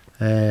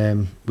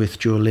 with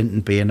Joe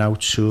Linton being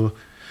out. So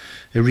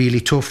a really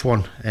tough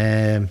one.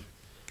 Can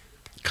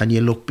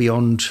you look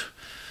beyond,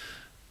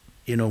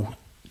 you know,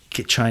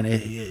 China?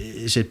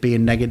 Is it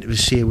being negative to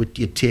say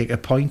you'd take a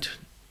point?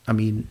 I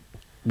mean,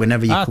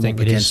 whenever you come up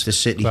against the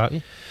City,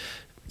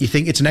 you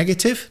think it's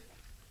negative?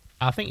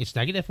 I think it's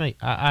negative, mate.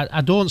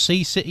 I don't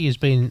see City as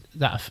being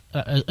that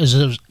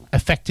as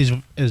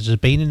effective as it's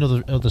been in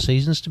other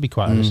seasons, to be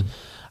quite honest.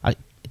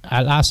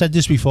 I said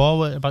this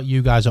before about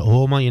you guys at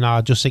home. You know, I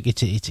just think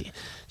it's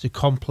a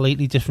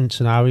completely different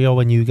scenario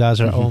when you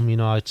guys are at home. You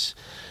know,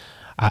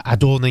 I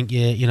don't think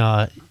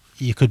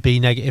you could be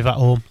negative at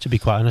home, to be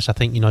quite honest. I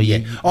think, you know, I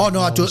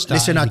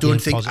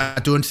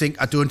don't think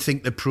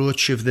the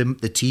approach of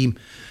the team.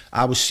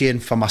 I was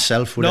saying for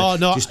myself,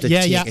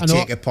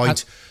 take a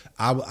point.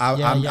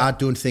 I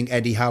don't think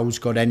Eddie Howe's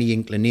got any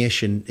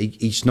inclination.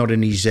 He's not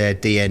in his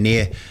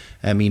DNA.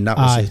 I mean, that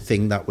was a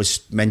thing that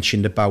was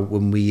mentioned about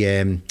when we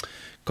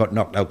got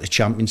knocked out the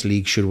Champions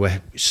League. Should we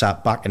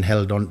sat back and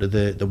held on to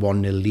the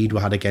 1-0 lead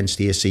we had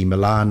against AC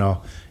Milan, or,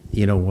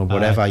 you know,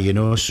 whatever, you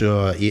know,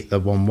 so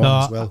the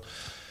 1-1 as well.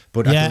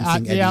 But I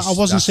don't think I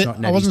wasn't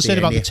saying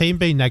about the team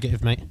being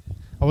negative, mate.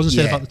 I wasn't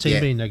saying about the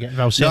team being negative.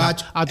 I was saying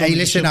I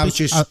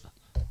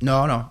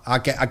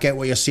get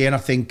what you're saying. I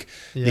think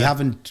they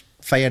haven't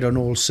fired on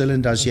all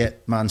cylinders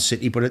yet, Man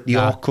City, but they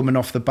are coming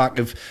off the back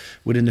of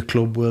winning the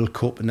Club World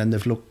Cup, and then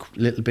they've looked a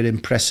little bit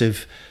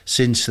impressive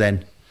since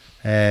then.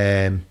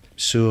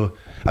 So,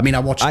 I mean, I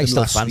watched. I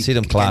still fancy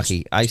them,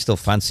 Clarky. I still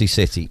fancy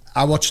City.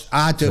 I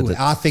do.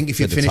 I think if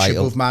you finish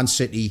above Man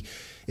City.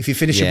 If you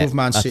finish above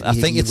Man City, I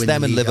think it's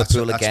them and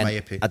Liverpool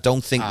again. I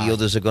don't think the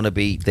others are going to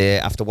be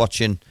there after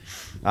watching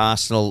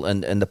Arsenal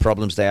and the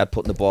problems they had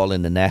putting the ball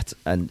in the net.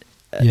 And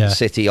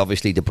City,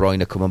 obviously, De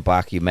Bruyne coming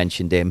back. You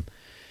mentioned him.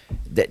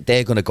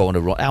 They're going to go on a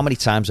run. How many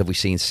times have we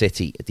seen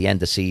City at the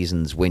end of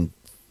seasons win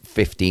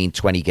 15,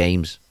 20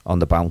 games on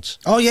the bounce?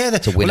 Oh yeah,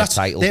 to win a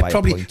title by a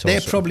point.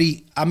 They're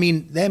probably. I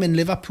mean, them and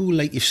Liverpool,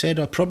 like you said,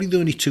 are probably the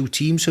only two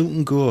teams who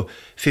can go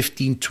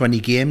 15, 20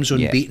 games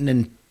unbeaten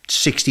and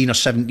 16 or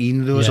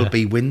 17 of those will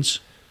be wins.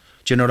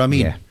 Do you know what I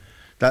mean? Yeah.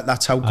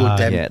 That's how good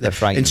them. Yeah, they're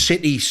frightening. And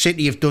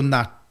City have done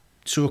that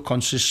so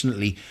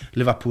consistently.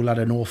 Liverpool had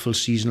an awful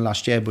season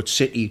last year, but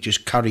City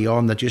just carry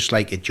on. They're just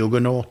like a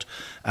juggernaut,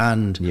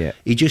 and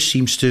he just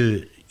seems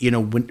to, you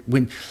know,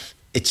 when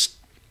it's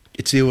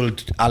the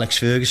old Alex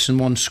Ferguson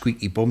one,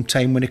 squeaky bum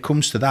time. When it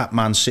comes to that,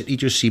 Man City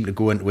just seem to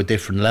go into a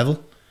different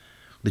level.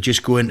 They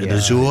just go into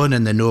the zone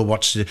and they know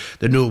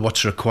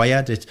what's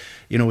required.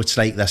 It's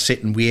like they're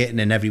sitting waiting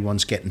and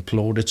everyone's getting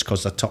plaudits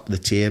because they're top of the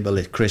table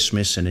at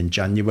Christmas and in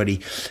January.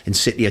 And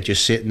City are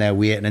just sitting there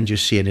waiting and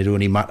just saying it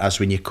only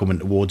matters when you're coming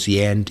towards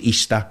the end,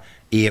 Easter,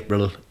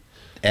 April,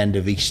 end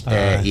of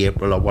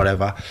April or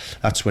whatever.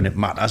 That's when it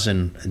matters,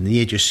 and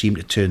they just seem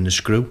to turn the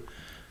screw.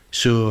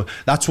 So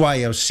that's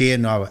why I was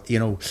saying,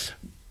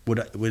 would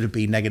it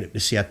be negative to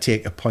say I'd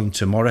take a point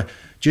tomorrow?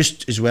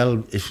 Just as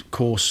well, of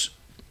course.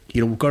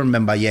 We've got to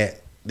remember,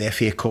 the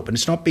FA Cup, and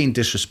it's not being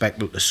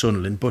disrespectful to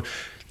Sunderland, but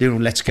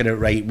let's get it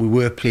right. We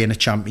were playing a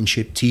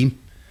championship team.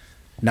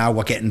 Now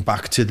we're getting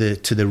back to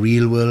the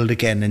real world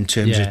again in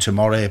terms of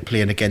tomorrow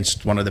playing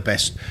against one of the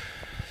best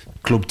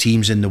club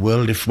teams in the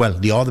world.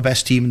 They are the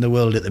best team in the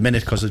world at the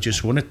minute because they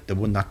just won it. They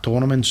won that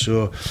tournament.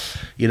 So,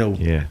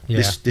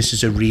 this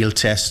is a real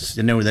test.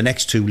 The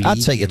next two leagues.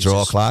 I'd take a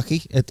draw,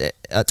 Clarky.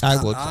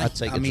 I'd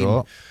take a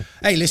draw.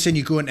 Hey, listen,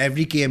 you go into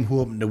every game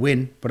hoping to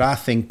win, but I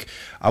think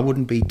I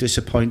wouldn't be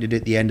disappointed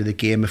at the end of the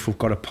game if we've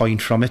got a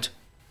point from it.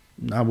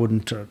 I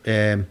wouldn't.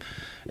 And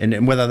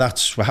whether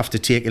we have to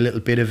take a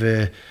little bit of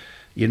a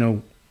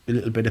little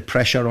bit of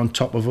pressure on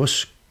top of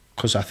us,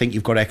 because I think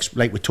you've got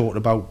like we talked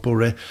about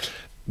Borough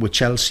with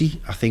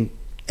Chelsea. I think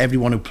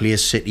everyone who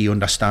plays City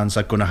understands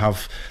they're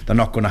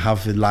not going to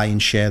have the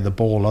lion's share of the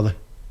ball, are they?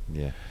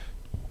 Yeah.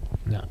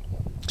 No.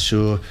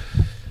 So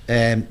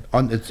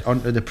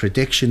onto the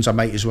predictions, I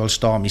might as well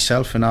start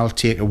myself, and I'll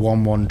take a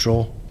 1-1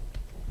 draw.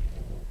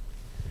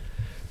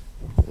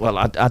 Well,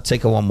 I'd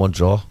take a 1-1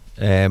 draw,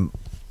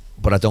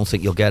 but I don't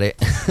think you'll get it.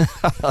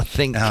 I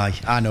think.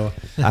 I know.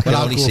 I can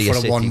only see a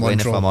City win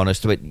draw. If I'm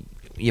honest. But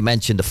you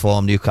mentioned the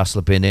form Newcastle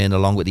have been in,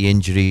 along with the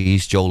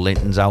injuries. Joe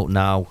Linton's out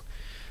now.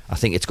 I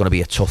think it's going to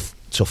be a tough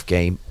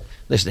game.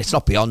 Listen, it's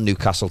not beyond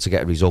Newcastle to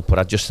get a result, but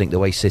I just think the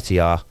way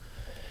City are,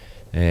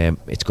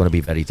 it's going to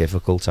be very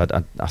difficult.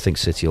 I think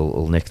City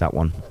will nick that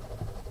one.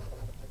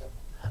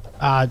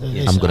 I'm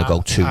going to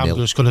go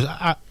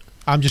 2-0.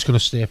 I'm just going to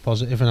stay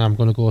positive, and I'm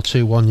going to go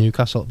 2-1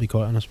 Newcastle, to be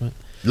quite honest, mate.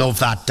 Love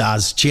that,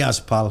 Daz.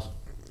 Cheers, pal.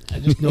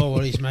 Just no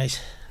worries,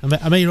 mate.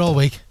 I'm here all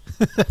week.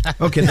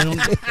 Okay,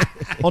 then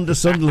on to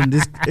Sunderland.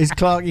 Is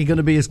Clarky going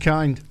to be as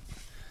kind?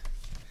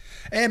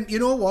 You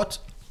know what?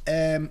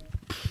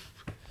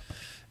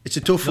 It's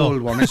a tough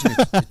old one, isn't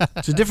it?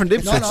 It's a different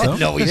Ipswich, though.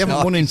 No, they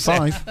haven't won in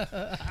 5.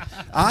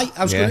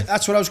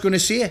 That's what I was going to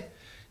say.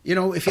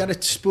 If you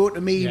had spoke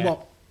to me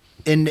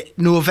in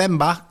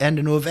November, end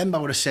of November,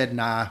 I would have said,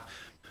 nah,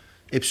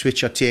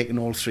 Ipswich are taking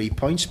all 3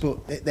 points.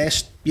 But they're,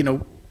 as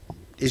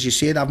you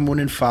say, they haven't won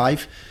in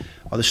 5.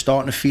 Or they're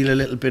starting to feel a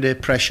little bit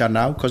of pressure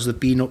now because they've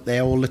been up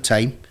there all the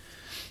time.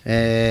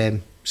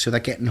 So they're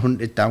getting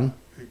hunted down.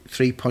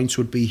 3 points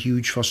would be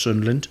huge for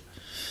Sunderland.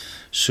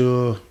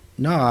 So,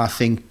 no, I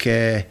think,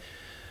 they've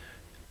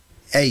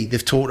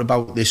talked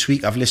about this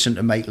week. I've listened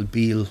to Michael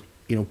Beale,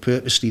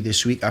 purposely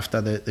this week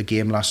after the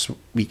game last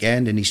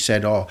weekend, and he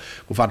said,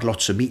 we've had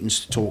lots of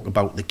meetings to talk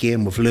about the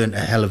game. We've learned a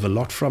hell of a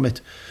lot from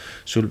it.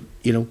 So,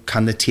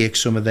 can they take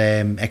some of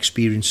their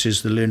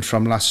experiences they learned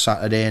from last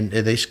Saturday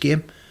into this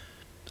game?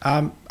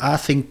 I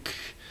think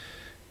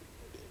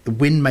the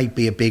win might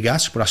be a big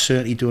ask, but I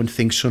certainly don't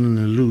think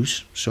Sunderland will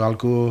lose. So I'll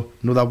go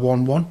another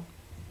 1-1.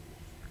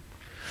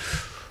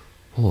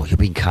 Oh, you're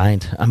being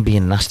kind. I'm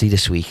being nasty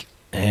this week.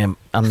 I'm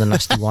the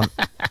nasty one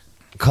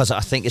because I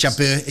think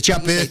it's your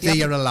birthday.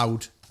 You're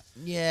allowed.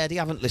 Yeah, they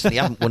haven't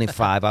won in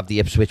 5, have the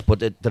Ipswich, but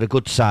they're a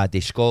good side. They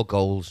score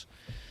goals.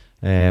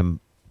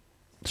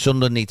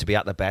 Sunderland need to be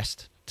at their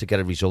best to get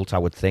a result, I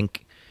would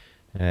think.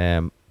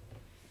 I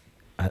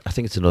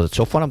think it's another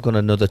tough one. I'm going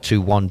another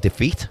 2-1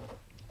 defeat.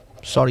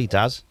 Sorry,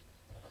 Daz.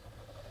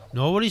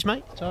 No worries,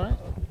 mate. It's all right.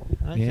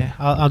 Yeah.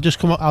 I'll just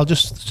come up. I'll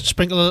just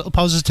sprinkle a little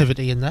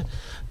positivity in there.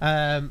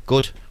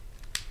 Good.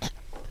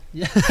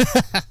 Yeah.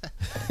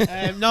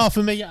 No,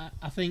 for me, I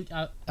think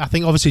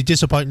obviously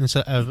disappointing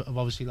of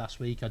obviously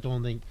last week. I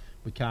don't think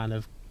we kind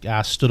of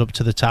stood up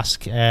to the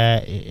task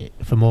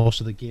for most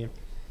of the game.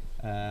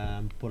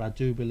 But I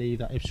do believe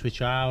that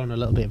Ipswich are on a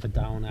little bit of a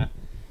downer.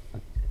 I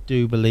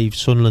do believe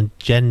Sunderland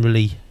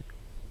generally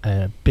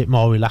a bit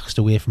more relaxed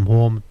away from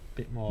home, a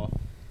bit more,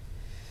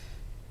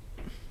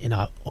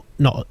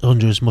 not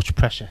under as much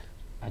pressure.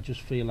 I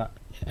just feel that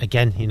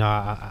again,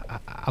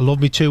 I love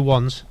me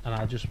 2-1s, and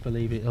I just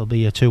believe it'll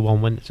be a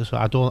 2-1 win. So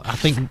I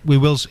think we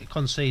will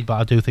concede, but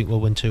I do think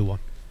we'll win 2-1.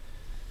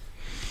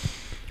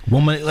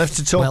 1 minute left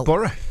to talk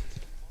Borough.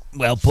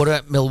 Well,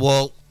 Borough,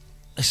 Millwall.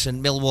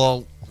 Listen,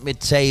 Millwall,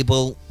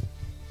 mid-table,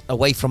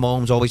 away from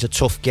home's always a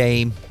tough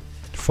game.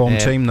 Form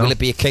team, though. Will it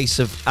be a case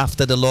of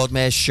after the Lord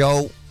Mayor's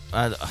show?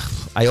 I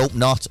hope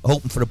not.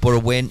 Hoping for a Borough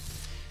win.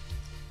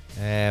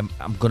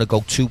 I'm going to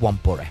go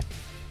 2-1 Borough.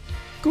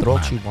 Good. They're all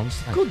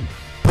 2-1s. Good.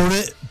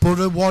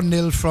 Borough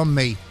 1-0 from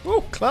me.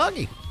 Oh,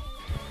 Clarky.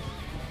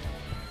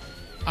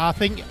 I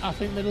think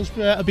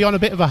Middlesbrough will be on a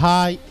bit of a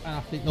high, and I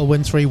think they'll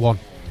win 3-1.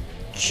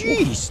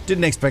 Jeez,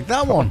 didn't expect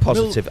that one.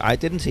 Positive. I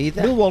didn't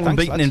either. Millwall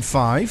unbeaten in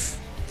 5.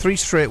 3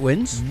 straight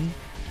wins.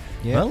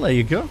 Yeah. Well, there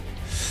you go.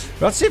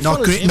 That's it.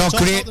 Not fellas.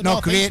 great,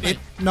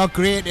 not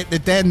great at the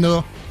den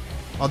though,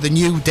 or the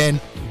new den.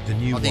 The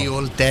new the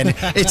old den.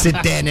 It's a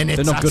den, and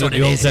they're not good at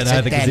the old den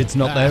either because it's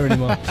not there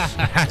anymore.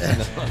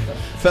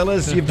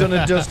 Fellas, you've done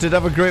and dusted.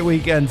 Have a great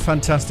weekend.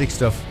 Fantastic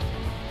stuff.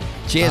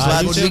 Cheers,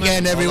 lads. Good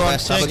weekend, everyone.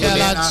 Take care,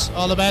 lads.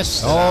 All the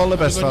best. All the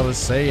best, fellas.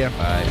 See ya.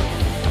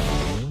 Bye.